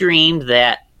 he dreamed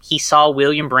that he saw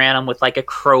William Branham with like a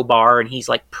crowbar, and he's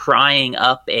like prying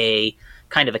up a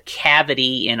kind of a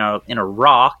cavity in a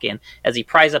rock, and as he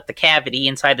pries up the cavity,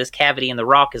 inside this cavity in the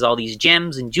rock is all these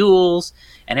gems and jewels,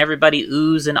 and everybody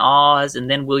oohs and ahs, and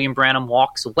then William Branham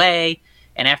walks away.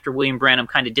 And after William Branham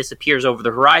kind of disappears over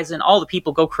the horizon, all the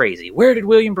people go crazy. Where did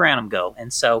William Branham go?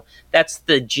 And so that's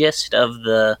the gist of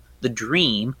the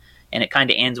dream, and it kind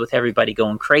of ends with everybody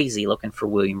going crazy looking for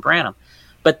William Branham.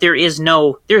 But there's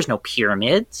no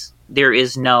pyramids. There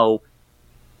is no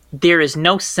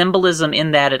symbolism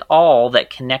in that at all that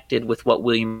connected with what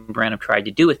William Branham tried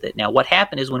to do with it. Now, what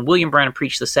happened is when William Branham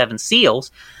preached the Seven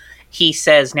Seals, he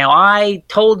says, now I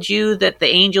told you that the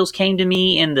angels came to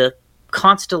me in the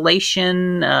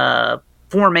constellation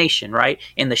formation, right,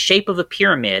 in the shape of a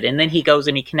pyramid. And then he goes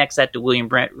and he connects that to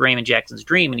Raymond Jackson's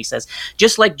dream, and he says,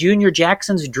 just like Junior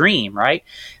Jackson's dream, right,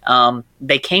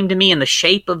 they came to me in the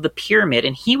shape of the pyramid,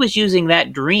 and he was using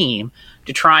that dream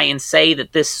to try and say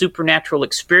that this supernatural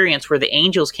experience where the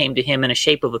angels came to him in a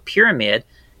shape of a pyramid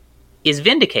is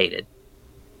vindicated.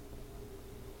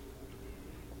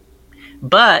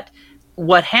 But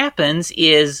what happens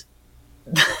is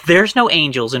there's no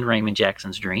angels in Raymond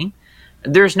Jackson's dream.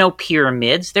 There's no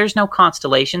pyramids. There's no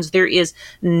constellations. There is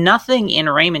nothing in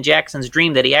Raymond Jackson's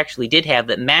dream that he actually did have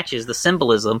that matches the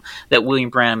symbolism that William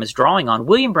Branham is drawing on.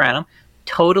 William Branham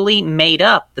totally made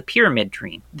up the pyramid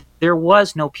dream. There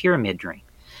was no pyramid dream.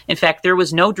 In fact, there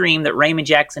was no dream that Raymond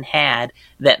Jackson had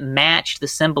that matched the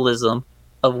symbolism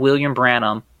of William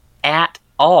Branham at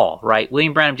all, right?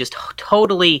 William Branham just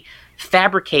totally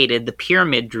fabricated the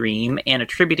pyramid dream and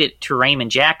attributed it to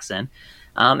Raymond Jackson.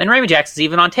 And Raymond Jackson's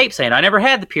even on tape saying, I never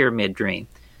had the pyramid dream.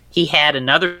 He had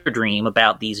another dream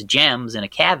about these gems in a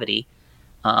cavity.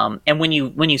 And when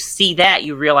you see that,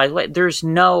 you realize, wait, there's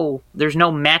no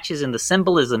matches in the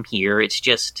symbolism here. It's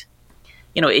just,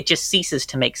 it just ceases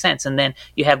to make sense. And then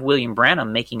you have William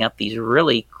Branham making up these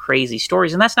really crazy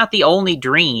stories. And that's not the only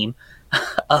dream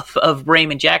of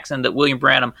Raymond Jackson that William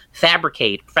Branham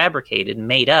fabricated and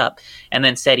made up and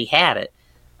then said he had it.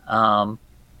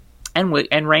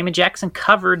 And Raymond Jackson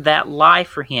covered that lie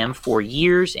for him for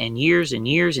years and years and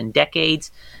years and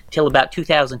decades, till about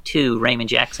 2002, Raymond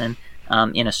Jackson,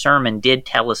 in a sermon, did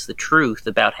tell us the truth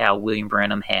about how William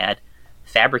Branham had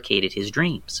fabricated his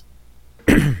dreams.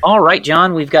 All right,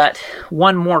 John, we've got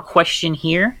one more question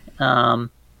here.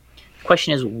 The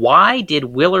question is, why did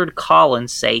Willard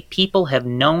Collins say people have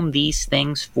known these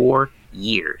things for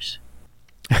years?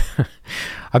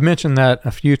 I've mentioned that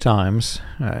a few times.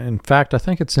 In fact, I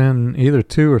think it's in either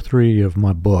 2 or 3 of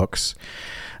my books.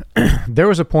 There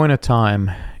was a point of time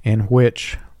in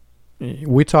which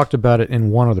we talked about it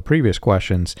in one of the previous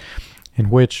questions,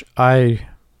 in which I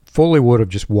fully would have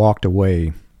just walked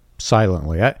away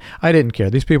silently. I didn't care.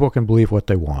 These people can believe what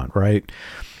they want, right?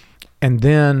 And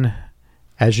then,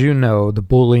 as you know, the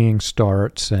bullying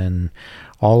starts and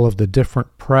all of the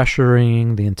different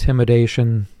pressuring, the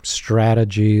intimidation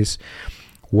strategies.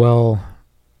 Well,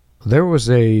 there was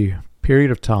a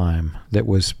period of time that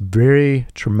was very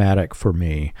traumatic for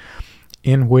me,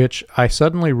 in which I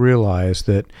suddenly realized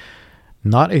that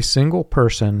not a single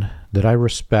person that I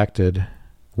respected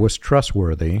was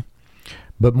trustworthy,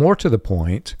 but more to the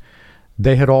point,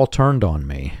 they had all turned on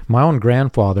me. My own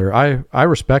grandfather, I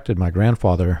respected my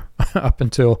grandfather up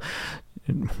until,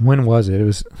 when was it? It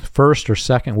was first or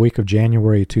second week of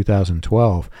January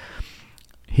 2012.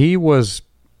 He was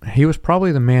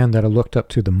probably the man that I looked up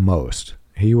to the most.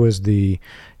 He was the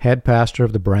head pastor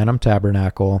of the Branham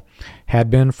Tabernacle, had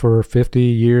been for 50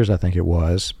 years, I think it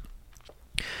was.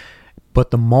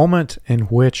 But the moment in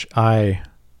which I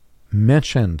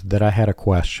mentioned that I had a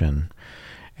question,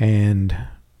 and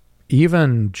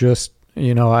even just,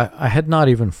 I had not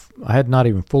even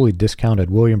fully discounted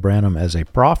William Branham as a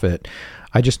prophet.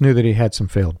 I just knew that he had some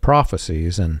failed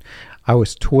prophecies, and I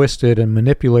was twisted and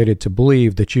manipulated to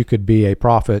believe that you could be a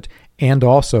prophet and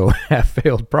also have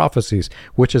failed prophecies,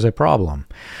 which is a problem.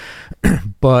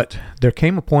 But there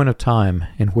came a point of time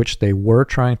in which they were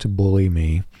trying to bully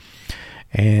me,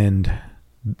 and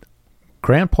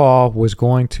Grandpa was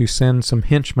going to send some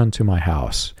henchmen to my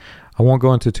house. I won't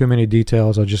go into too many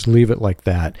details. I'll just leave it like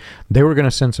that. They were going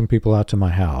to send some people out to my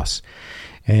house,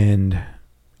 and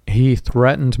he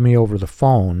threatened me over the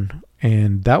phone,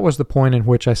 and that was the point in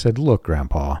which I said, look,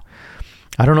 Grandpa,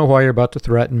 I don't know why you're about to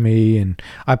threaten me, and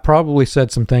I probably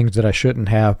said some things that I shouldn't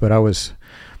have, but I was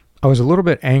a little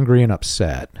bit angry and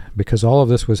upset because all of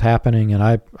this was happening, and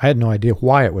I had no idea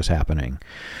why it was happening.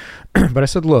 But I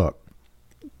said, look,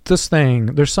 this thing,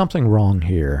 there's something wrong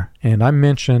here. And I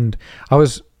mentioned,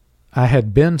 I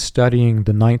had been studying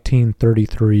the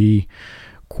 1933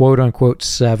 quote-unquote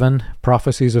 7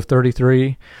 prophecies of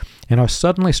 33, and I was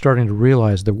suddenly starting to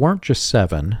realize there weren't just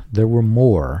 7, there were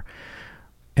more.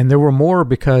 And there were more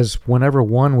because whenever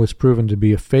one was proven to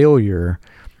be a failure,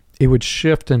 it would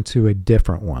shift into a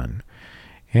different one.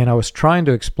 And I was trying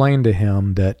to explain to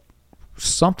him that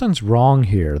something's wrong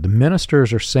here. The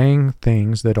ministers are saying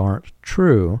things that aren't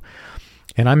true.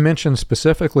 And I mentioned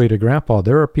specifically to Grandpa,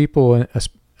 there are people,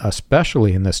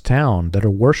 especially in this town, that are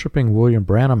worshiping William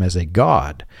Branham as a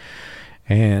god.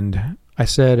 And I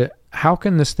said, how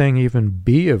can this thing even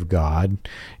be of God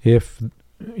if,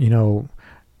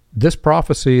 this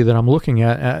prophecy that I'm looking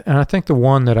at, and I think the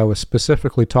one that I was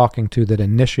specifically talking to that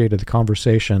initiated the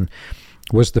conversation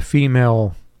was the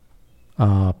female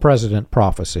president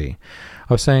prophecy.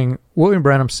 I was saying William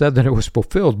Branham said that it was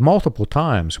fulfilled multiple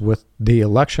times with the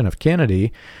election of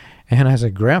Kennedy, and I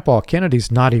said, Grandpa,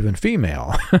 Kennedy's not even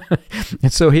female.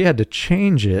 And so he had to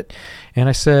change it. And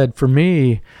I said, for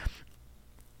me,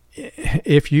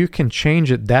 if you can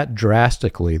change it that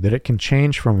drastically, that it can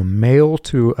change from a male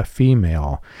to a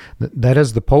female, that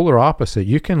is the polar opposite.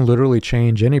 You can literally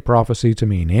change any prophecy to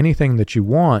mean anything that you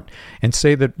want and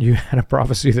say that you had a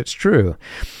prophecy that's true.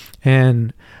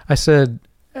 And I said,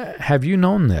 have you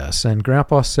known this? And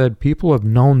Grandpa said, people have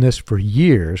known this for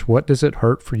years. What does it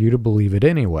hurt for you to believe it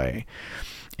anyway?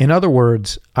 In other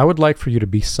words, I would like for you to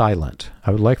be silent.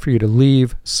 I would like for you to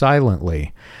leave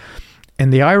silently.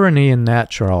 And the irony in that,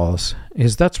 Charles,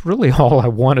 is that's really all I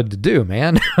wanted to do,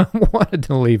 man. I wanted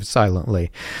to leave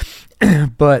silently.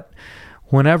 But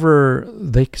whenever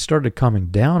they started coming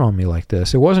down on me like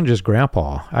this, it wasn't just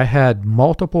Grandpa. I had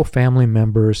multiple family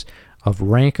members of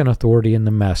rank and authority in the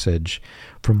message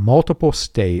from multiple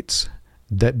states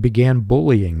that began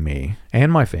bullying me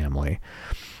and my family.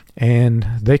 And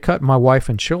they cut my wife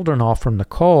and children off from the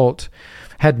cult,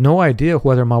 had no idea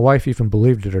whether my wife even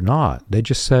believed it or not. They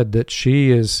just said that she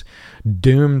is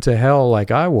doomed to hell like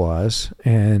I was,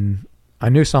 and I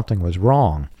knew something was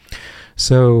wrong.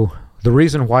 So the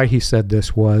reason why he said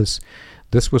this was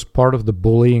part of the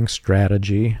bullying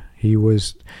strategy.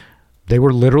 They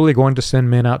were literally going to send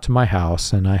men out to my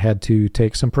house, and I had to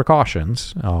take some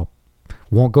precautions. I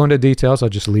won't go into details. I'll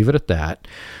just leave it at that.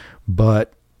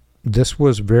 But this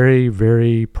was very,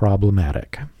 very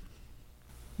problematic.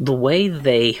 The way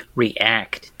they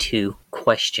react to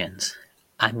questions,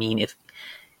 I mean,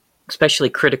 especially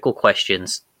critical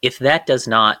questions, if that does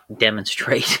not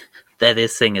demonstrate that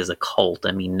this thing is a cult,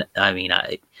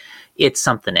 it's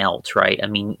something else, right? I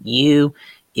mean,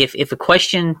 if a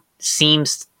question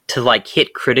seems to like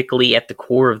hit critically at the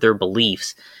core of their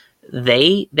beliefs,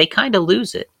 they kind of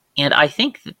lose it. And I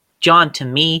think, John, to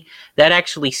me, that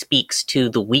actually speaks to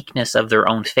the weakness of their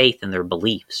own faith and their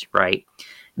beliefs, right?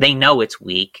 They know it's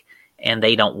weak, and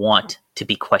they don't want to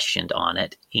be questioned on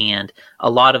it. And a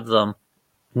lot of them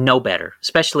know better,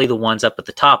 especially the ones up at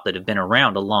the top that have been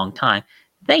around a long time.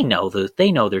 They know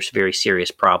there's very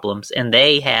serious problems, and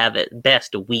they have at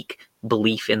best a weak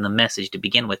belief in the message to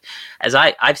begin with. As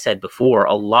I've said before,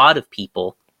 a lot of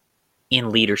people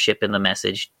in leadership in the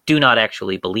message do not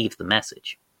actually believe the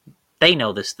message. They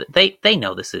know this. They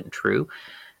know this isn't true.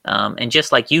 And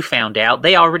just like you found out,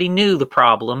 they already knew the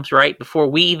problems, right, before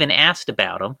we even asked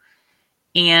about them.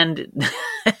 And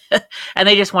and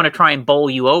they just want to try and bowl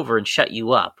you over and shut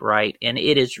you up, right? And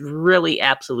it is really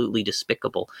absolutely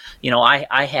despicable. You know,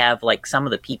 I have like some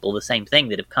of the people, the same thing,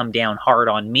 that have come down hard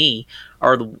on me.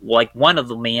 Or like one of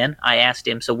the men, I asked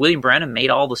him, so William Branham made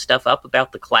all the stuff up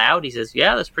about the cloud? He says,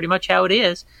 yeah, that's pretty much how it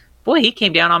is. Boy, he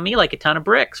came down on me like a ton of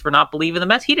bricks for not believing the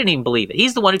mess. He didn't even believe it.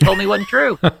 He's the one who told me it wasn't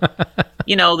true.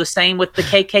 You know, the same with the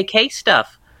KKK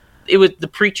stuff. It was the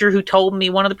preacher who told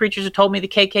me, one of the preachers who told me the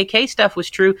KKK stuff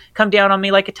was true, come down on me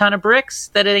like a ton of bricks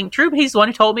that it ain't true, but he's the one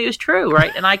who told me it was true,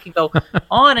 right? And I could go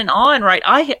on and on, right?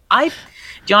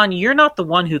 John, you're not the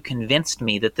one who convinced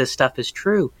me that this stuff is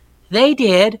true. They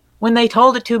did when they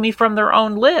told it to me from their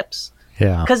own lips.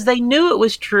 Yeah. Because they knew it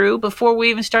was true before we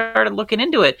even started looking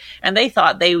into it. And they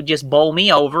thought they would just bowl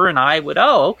me over and I would,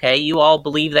 okay, you all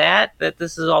believe that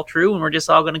this is all true and we're just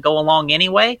all going to go along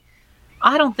anyway?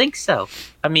 I don't think so.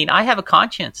 I mean, I have a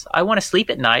conscience. I want to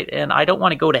sleep at night, and I don't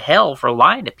want to go to hell for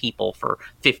lying to people for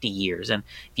 50 years. And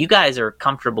if you guys are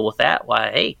comfortable with that,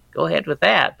 why, hey, go ahead with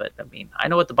that. But, I mean, I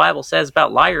know what the Bible says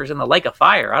about liars in the lake of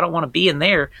fire. I don't want to be in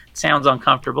there. It sounds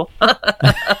uncomfortable.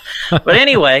 But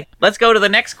anyway, let's go to the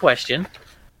next question.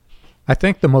 I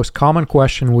think the most common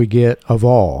question we get of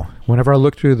all, whenever I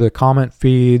look through the comment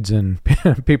feeds and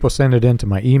people send it into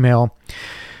my email,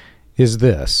 is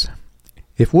this.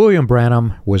 If William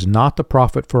Branham was not the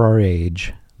prophet for our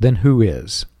age, then who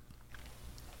is?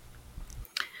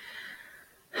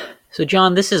 So,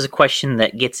 John, this is a question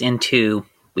that gets into,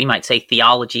 we might say,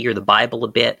 theology or the Bible a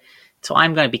bit. So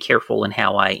I'm going to be careful in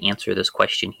how I answer this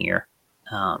question here.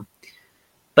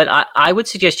 But I would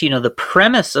suggest, the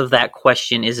premise of that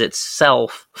question is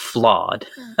itself flawed.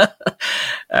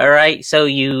 All right. So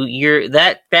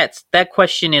that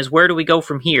question is, where do we go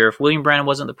from here? If William Branham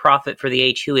wasn't the prophet for the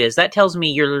age, who is? That tells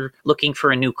me you're looking for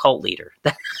a new cult leader.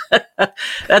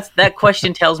 That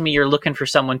question tells me you're looking for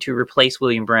someone to replace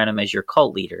William Branham as your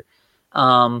cult leader.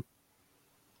 Not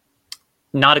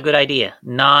a good idea.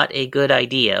 Not a good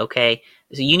idea. Okay.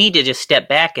 So you need to just step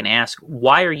back and ask,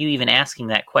 why are you even asking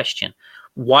that question?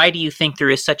 Why do you think there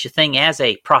is such a thing as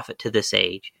a prophet to this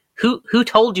age? Who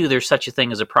told you there's such a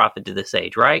thing as a prophet to this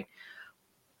age, right?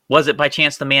 Was it by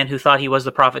chance the man who thought he was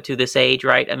the prophet to this age,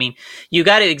 right? I mean, you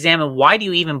got to examine, why do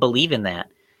you even believe in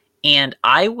that? And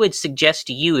I would suggest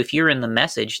to you, if you're in the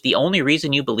message, the only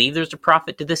reason you believe there's a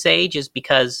prophet to this age is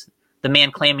because the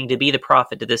man claiming to be the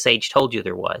prophet to this age told you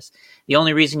there was. The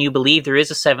only reason you believe there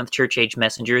is a seventh church age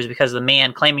messenger is because the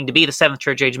man claiming to be the seventh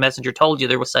church age messenger told you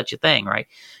there was such a thing, right?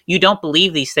 You don't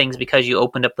believe these things because you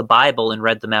opened up the Bible and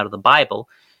read them out of the Bible.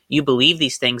 You believe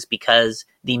these things because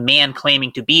the man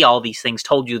claiming to be all these things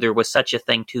told you there was such a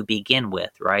thing to begin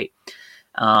with, right?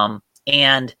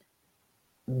 And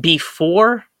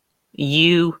before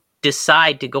you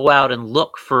decide to go out and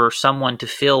look for someone to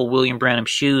fill William Branham's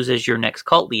shoes as your next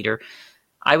cult leader,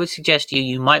 I would suggest to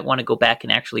you might want to go back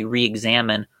and actually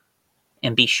re-examine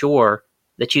and be sure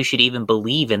that you should even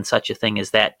believe in such a thing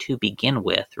as that to begin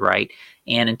with, right?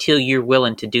 And until you're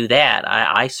willing to do that,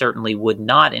 I certainly would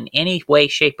not in any way,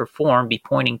 shape, or form be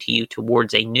pointing to you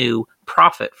towards a new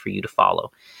prophet for you to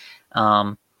follow.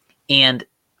 And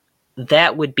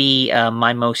that would be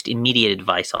my most immediate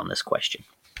advice on this question.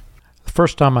 The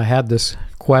first time I had this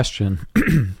question,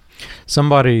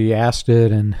 somebody asked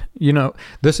it, and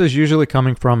this is usually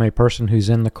coming from a person who's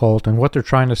in the cult, and what they're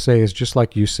trying to say is just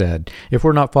like you said. If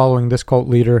we're not following this cult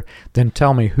leader, then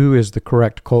tell me who is the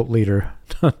correct cult leader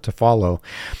to follow.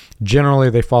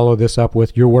 Generally, they follow this up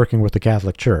with, you're working with the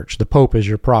Catholic Church. The Pope is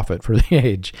your prophet for the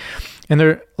age.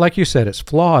 And like you said, it's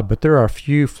flawed, but there are a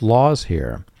few flaws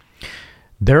here.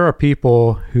 There are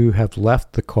people who have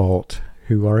left the cult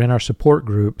who are in our support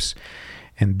groups,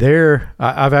 and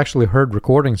I've actually heard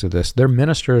recordings of this. Their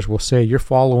ministers will say, you're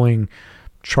following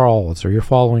Charles or you're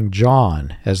following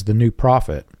John as the new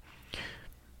prophet.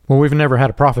 Well, we've never had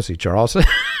a prophecy, Charles.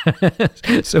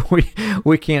 So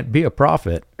we can't be a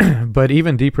prophet. But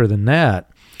even deeper than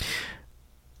that,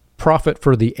 prophet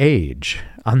for the age.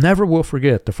 I never will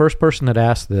forget the first person that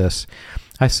asked this.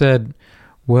 I said,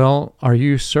 well, are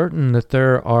you certain that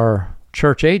there are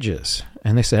church ages?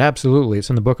 And they said, absolutely,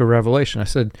 it's in the book of Revelation. I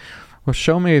said, well,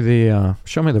 show me the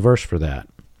verse for that.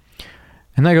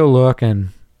 And they go look, and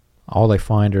all they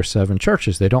find are 7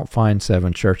 churches. They don't find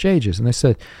 7 church ages. And they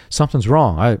said, something's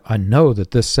wrong. I know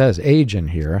that this says age in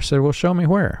here. I said, well, show me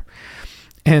where.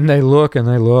 And they look,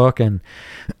 and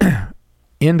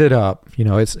ended up,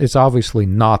 it's obviously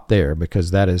not there, because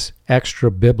that is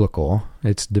extra biblical.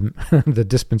 It's the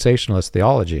dispensationalist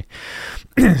theology.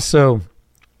 So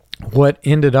what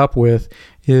ended up with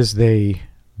is they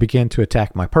began to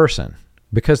attack my person.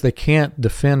 Because they can't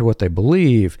defend what they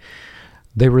believe,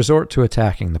 they resort to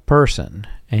attacking the person.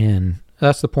 And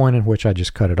that's the point in which I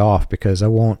just cut it off, because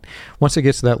once it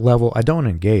gets to that level, I don't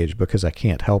engage because I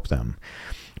can't help them.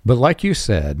 But like you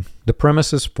said, the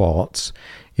premise is false.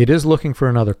 It is looking for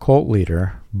another cult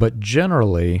leader, but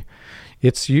generally,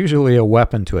 it's usually a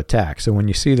weapon to attack. So when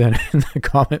you see that in the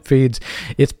comment feeds,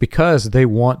 it's because they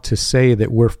want to say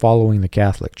that we're following the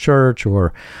Catholic Church,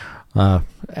 or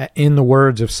in the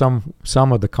words of some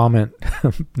of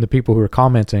the people who are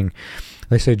commenting,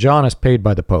 they say John is paid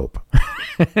by the Pope.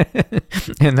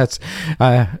 And that's,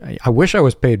 I wish I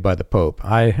was paid by the Pope.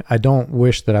 I don't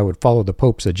wish that I would follow the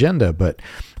Pope's agenda, but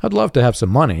I'd love to have some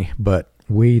money, but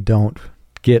we don't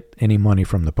get any money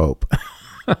from the Pope.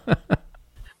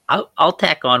 I'll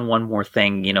tack on one more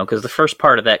thing, because the first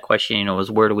part of that question,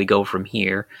 was where do we go from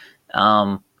here?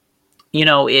 I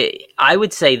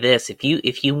would say this: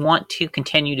 if you want to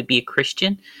continue to be a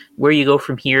Christian, where you go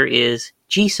from here is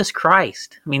Jesus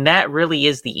Christ. I mean, that really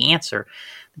is the answer.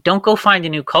 Don't go find a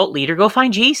new cult leader. Go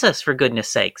find Jesus, for goodness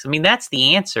sakes. I mean, that's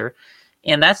the answer.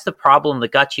 And that's the problem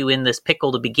that got you in this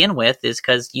pickle to begin with, is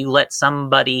because you let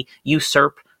somebody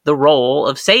usurp the role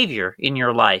of savior in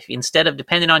your life. Instead of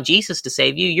depending on Jesus to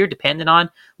save you, you're dependent on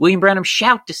William Branham's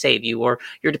shout to save you, or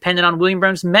you're dependent on William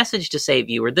Branham's message to save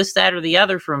you, or this, that, or the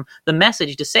other from the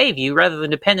message to save you, rather than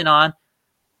dependent on,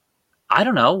 I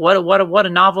don't know, what a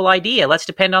novel idea. Let's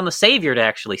depend on the Savior to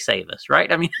actually save us,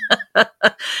 right? I mean,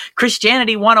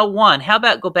 Christianity 101. How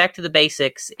about go back to the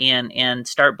basics and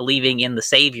start believing in the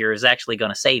Savior is actually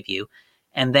going to save you,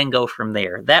 and then go from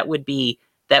there. That would be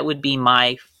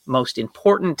my most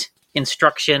important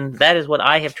instruction. That is what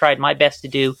I have tried my best to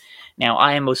do. Now,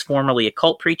 I am most formerly a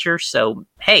cult preacher, so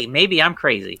hey, maybe I'm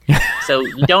crazy. So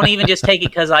you don't even just take it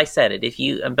because I said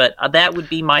it. But that would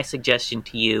be my suggestion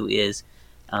to you is,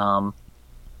 go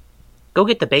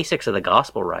get the basics of the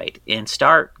gospel right, and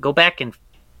go back and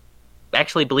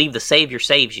actually believe the Savior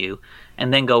saves you,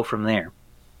 and then go from there.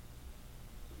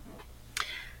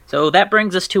 So that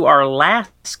brings us to our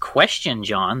last question,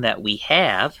 John, that we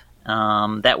have.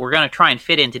 that we're going to try and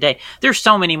fit in today. There's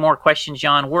so many more questions,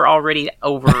 John. We're already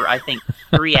over, I think,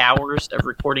 3 hours of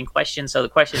recording questions. So the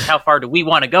question is, how far do we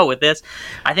want to go with this?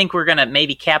 I think we're going to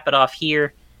maybe cap it off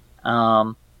here.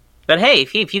 But hey,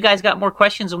 if you guys got more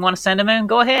questions and want to send them in,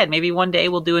 go ahead. Maybe one day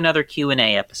we'll do another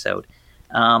Q&A episode.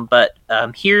 But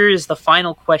here's the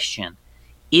final question.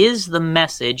 Is the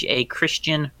message a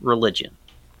Christian religion?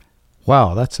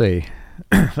 Wow, that's a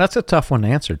tough one to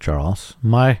answer, Charles.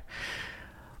 My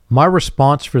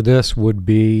response for this would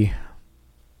be,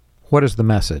 what is the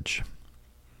message?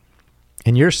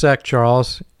 In your sect,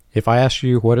 Charles, if I ask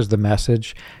you what is the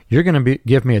message, you're going to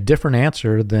give me a different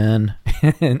answer than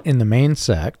in the main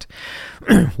sect.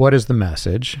 What is the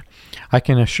message? I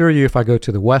can assure you, if I go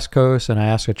to the West Coast and I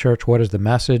ask a church what is the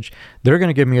message, they're going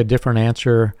to give me a different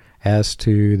answer as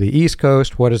to the East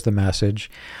Coast. What is the message?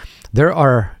 There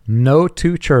are no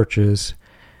two churches,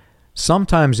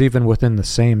 sometimes even within the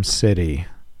same city,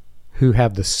 who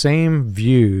have the same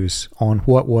views on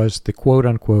what was the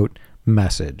quote-unquote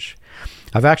message.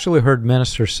 I've actually heard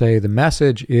ministers say the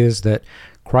message is that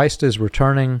Christ is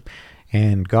returning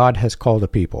and God has called a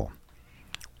people.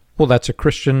 Well, that's a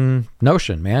Christian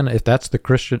notion, man. If that's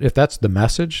the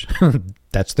message,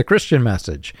 that's the Christian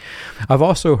message. I've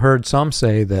also heard some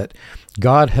say that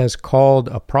God has called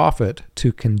a prophet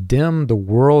to condemn the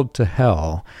world to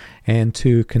hell and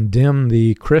to condemn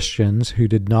the Christians who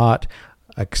did not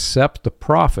accept the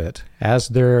prophet as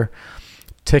their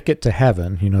ticket to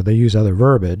heaven. You know, they use other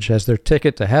verbiage as their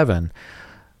ticket to heaven.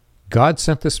 God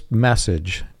sent this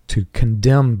message to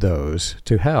condemn those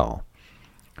to hell.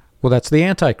 Well, that's the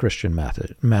anti-Christian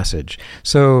message.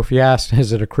 So if you ask,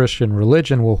 is it a Christian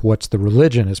religion? Well, what's the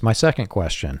religion is my second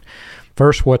question.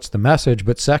 First, what's the message?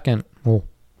 But second, well,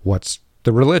 what's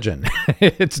the religion?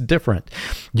 It's different.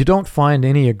 You don't find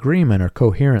any agreement or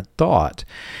coherent thought.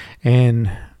 And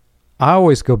I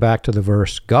always go back to the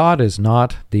verse, God is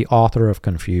not the author of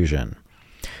confusion.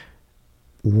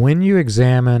 When you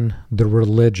examine the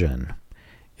religion,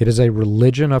 it is a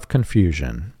religion of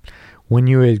confusion. When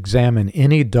you examine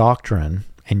any doctrine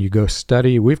and you go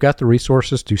study, we've got the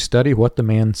resources to study what the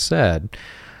man said.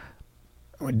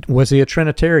 Was he a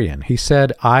Trinitarian? He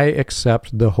said, I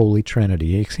accept the Holy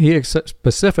Trinity.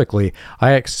 Specifically,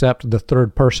 I accept the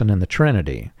third person in the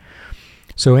Trinity.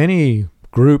 So any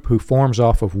group who forms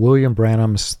off of William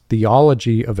Branham's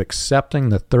theology of accepting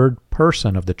the third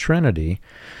person of the Trinity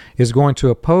is going to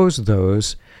oppose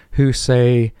those who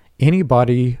say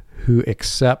anybody who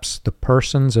accepts the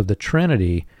persons of the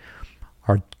Trinity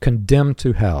are condemned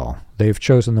to hell. They've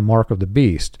chosen the mark of the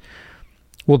beast.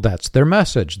 Well, that's their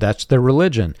message. That's their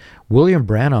religion. William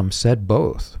Branham said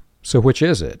both. So which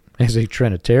is it? Is he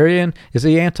Trinitarian? Is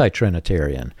he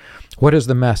anti-Trinitarian? What is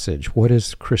the message? What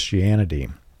is Christianity?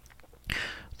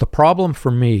 The problem for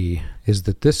me is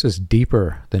that this is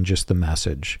deeper than just the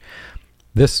message.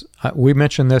 We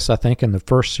mentioned this, I think, in the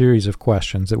first series of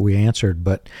questions that we answered,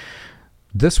 but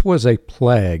this was a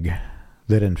plague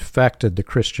that infected the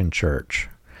Christian church.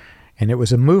 And it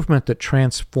was a movement that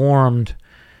transformed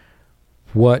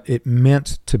what it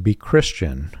meant to be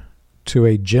Christian to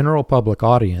a general public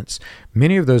audience.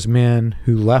 Many of those men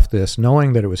who left this,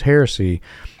 knowing that it was heresy,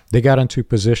 they got into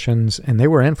positions and they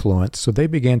were influenced, so they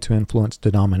began to influence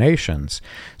denominations.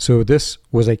 So this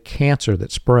was a cancer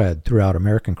that spread throughout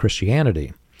American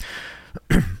Christianity.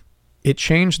 It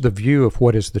changed the view of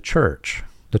what is the church.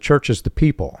 The church is the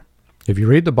people. If you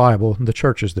read the Bible, the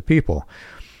church is the people.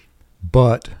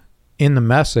 But in the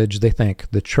message, they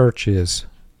think the church is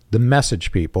the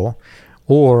message people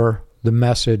or the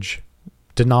message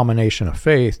denomination of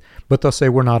faith, but they'll say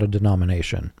we're not a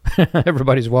denomination.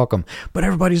 Everybody's welcome, but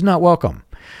everybody's not welcome.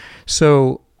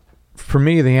 So for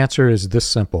me, the answer is this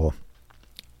simple.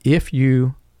 If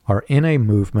you are in a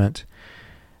movement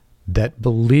that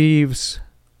believes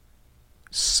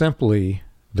simply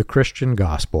the Christian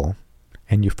gospel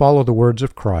and you follow the words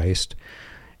of Christ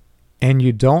and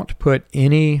you don't put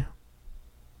any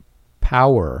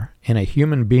power in a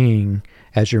human being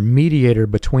as your mediator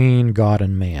between God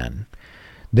and man,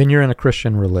 then you're in a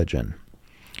Christian religion.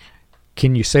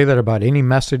 Can you say that about any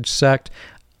message sect?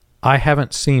 I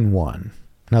haven't seen one.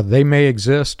 Now, they may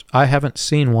exist. I haven't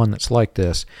seen one that's like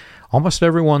this. Almost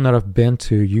everyone that I've been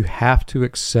to, you have to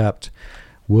accept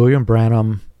William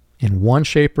Branham in one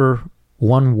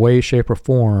way, shape, or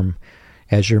form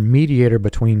as your mediator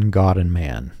between God and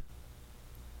man.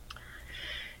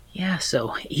 Yeah,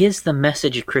 so is the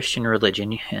message of Christian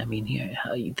religion? I mean,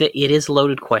 it is a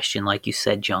loaded question, like you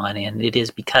said, John, and it is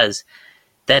because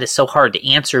that is so hard to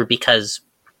answer because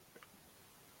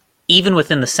even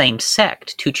within the same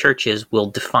sect, two churches will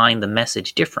define the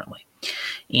message differently.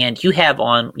 And you have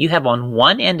on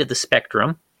one end of the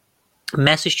spectrum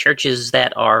message churches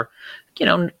that are,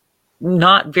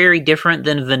 not very different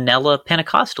than vanilla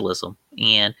Pentecostalism.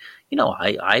 And,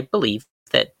 I believe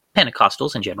that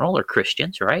Pentecostals in general are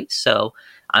Christians, right? So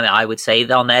I would say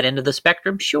that on that end of the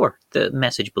spectrum, sure, the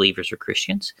message believers are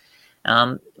Christians.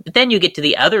 But then you get to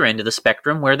the other end of the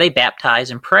spectrum where they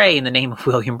baptize and pray in the name of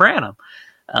William Branham.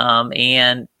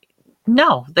 And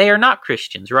no, they are not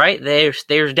Christians, right? There's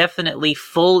definitely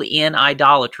full in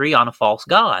idolatry on a false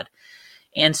god.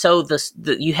 And so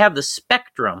you have the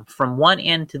spectrum from one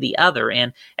end to the other,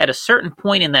 and at a certain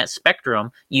point in that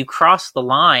spectrum, you cross the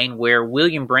line where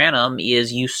William Branham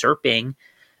is usurping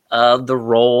the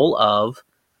role of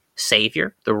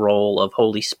Savior, the role of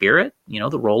Holy Spirit,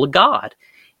 the role of God.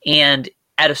 And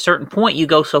at a certain point, you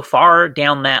go so far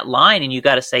down that line, and you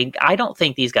got to say, I don't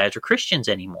think these guys are Christians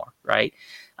anymore, right?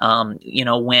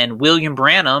 When William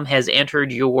Branham has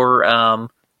entered your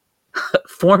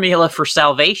formula for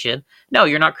salvation, no,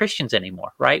 you're not Christians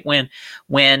anymore, right? When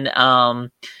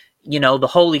the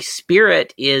Holy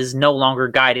Spirit is no longer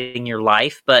guiding your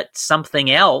life, but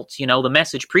something else, the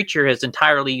message preacher has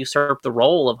entirely usurped the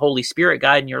role of Holy Spirit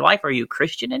guiding your life. Are you a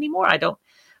Christian anymore? I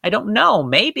don't know.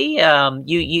 Maybe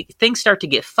you things start to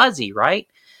get fuzzy, right?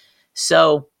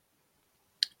 So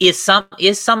is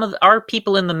some of our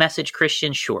people in the message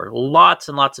Christian? Sure, lots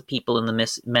and lots of people in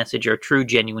the message are true,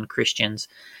 genuine Christians.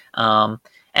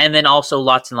 And then also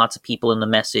lots and lots of people in the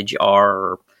message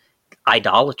are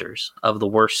idolaters of the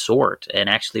worst sort and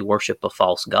actually worship a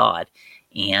false god.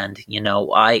 And,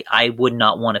 I would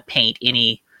not want to paint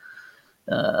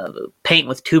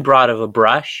with too broad of a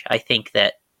brush. I think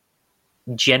that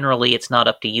generally it's not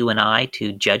up to you and I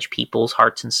to judge people's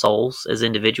hearts and souls as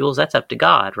individuals. That's up to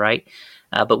God, right?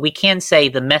 But we can say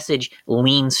the message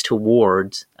leans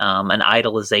towards an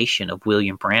idolization of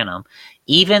William Branham.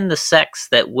 Even the sects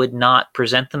that would not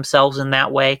present themselves in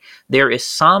that way, there is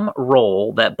some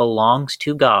role that belongs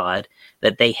to God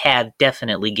that they have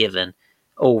definitely given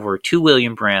over to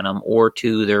William Branham or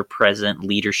to their present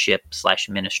leadership /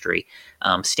 ministry,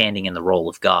 standing in the role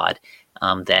of God.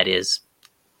 That is,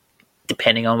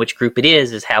 depending on which group it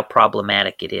is how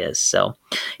problematic it is. So,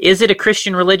 is it a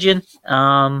Christian religion?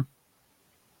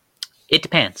 It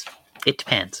depends.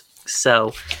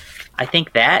 So I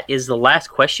think that is the last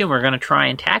question we're going to try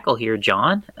and tackle here,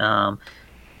 John.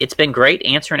 It's been great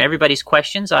answering everybody's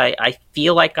questions. I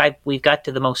feel like we've got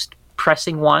to the most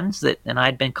pressing ones and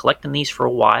I'd been collecting these for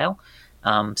a while.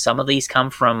 Some of these come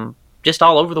from just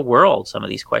all over the world, some of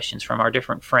these questions from our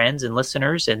different friends and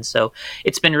listeners. And so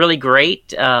it's been really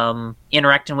great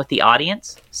interacting with the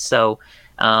audience. So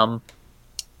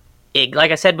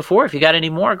like I said before, if you got any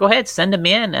more, go ahead, send them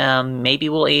in. Maybe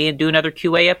we'll do another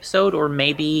QA episode, or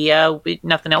maybe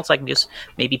nothing else. I can just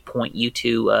maybe point you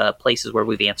to places where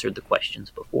we've answered the questions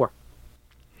before.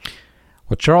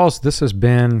 Well, Charles, this has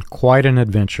been quite an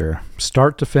adventure,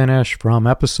 start to finish, from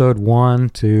episode 1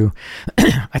 to,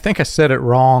 I think I said it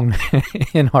wrong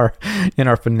in our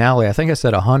finale. I think I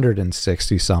said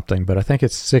 160 something, but I think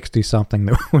it's 60 something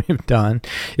that we've done.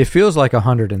 It feels like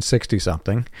 160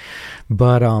 something,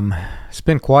 but it's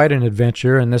been quite an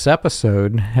adventure. And this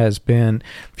episode has been,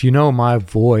 if you know my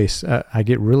voice, I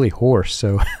get really hoarse.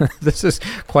 So this is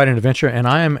quite an adventure. And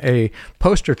I am a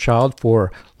poster child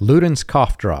for Luden's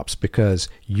cough drops, because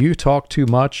you talk too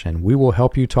much and we will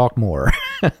help you talk more.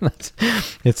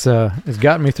 It's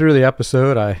gotten me through the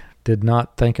episode. I did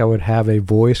not think I would have a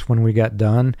voice when we got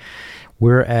done.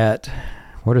 We're at,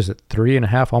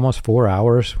 3.5, almost 4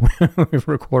 hours we've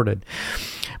recorded.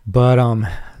 But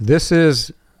this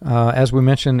is, as we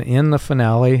mentioned in the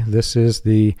finale, this is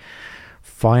the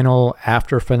final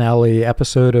after finale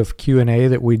episode of Q&A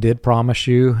that we did promise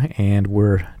you, and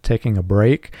we're taking a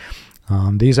break.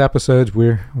 These episodes,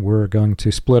 we're going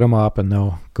to split them up and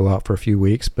they'll go out for a few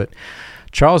weeks. But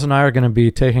Charles and I are going to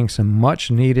be taking some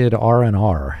much needed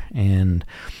R&R, and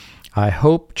I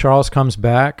hope Charles comes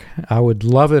back. I would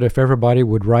love it if everybody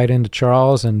would write into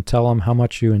Charles and tell him how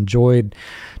much you enjoyed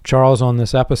Charles on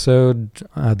this episode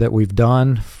that we've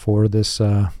done for this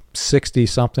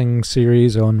 60-something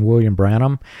series on William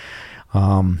Branham.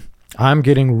 I'm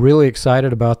getting really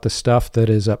excited about the stuff that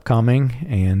is upcoming,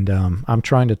 and I'm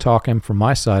trying to talk him from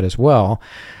my side as well,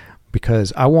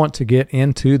 because I want to get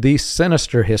into the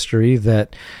sinister history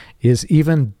that is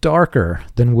even darker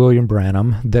than William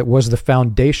Branham, that was the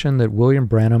foundation that William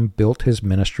Branham built his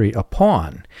ministry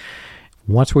upon.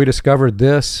 Once we discovered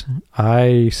this,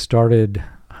 I started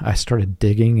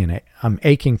digging, and I'm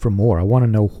aching for more. I want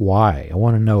to know why. I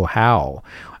want to know how.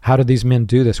 How did these men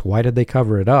do this? Why did they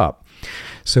cover it up?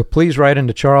 So please write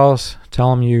into Charles.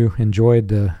 Tell him you enjoyed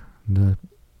the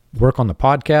work on the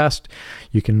podcast,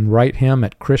 you can write him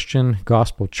at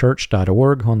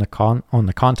christiangospelchurch.org on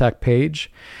the contact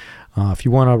page. If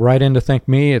you want to write in to thank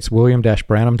me, it's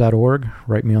william-branham.org.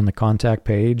 Write me on the contact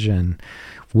page, and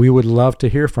we would love to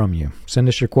hear from you. Send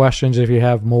us your questions if you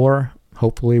have more.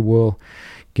 Hopefully we'll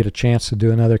get a chance to do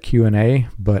another Q&A.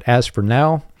 But as for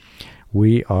now,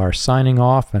 we are signing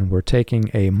off, and we're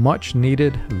taking a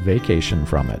much-needed vacation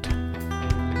from it.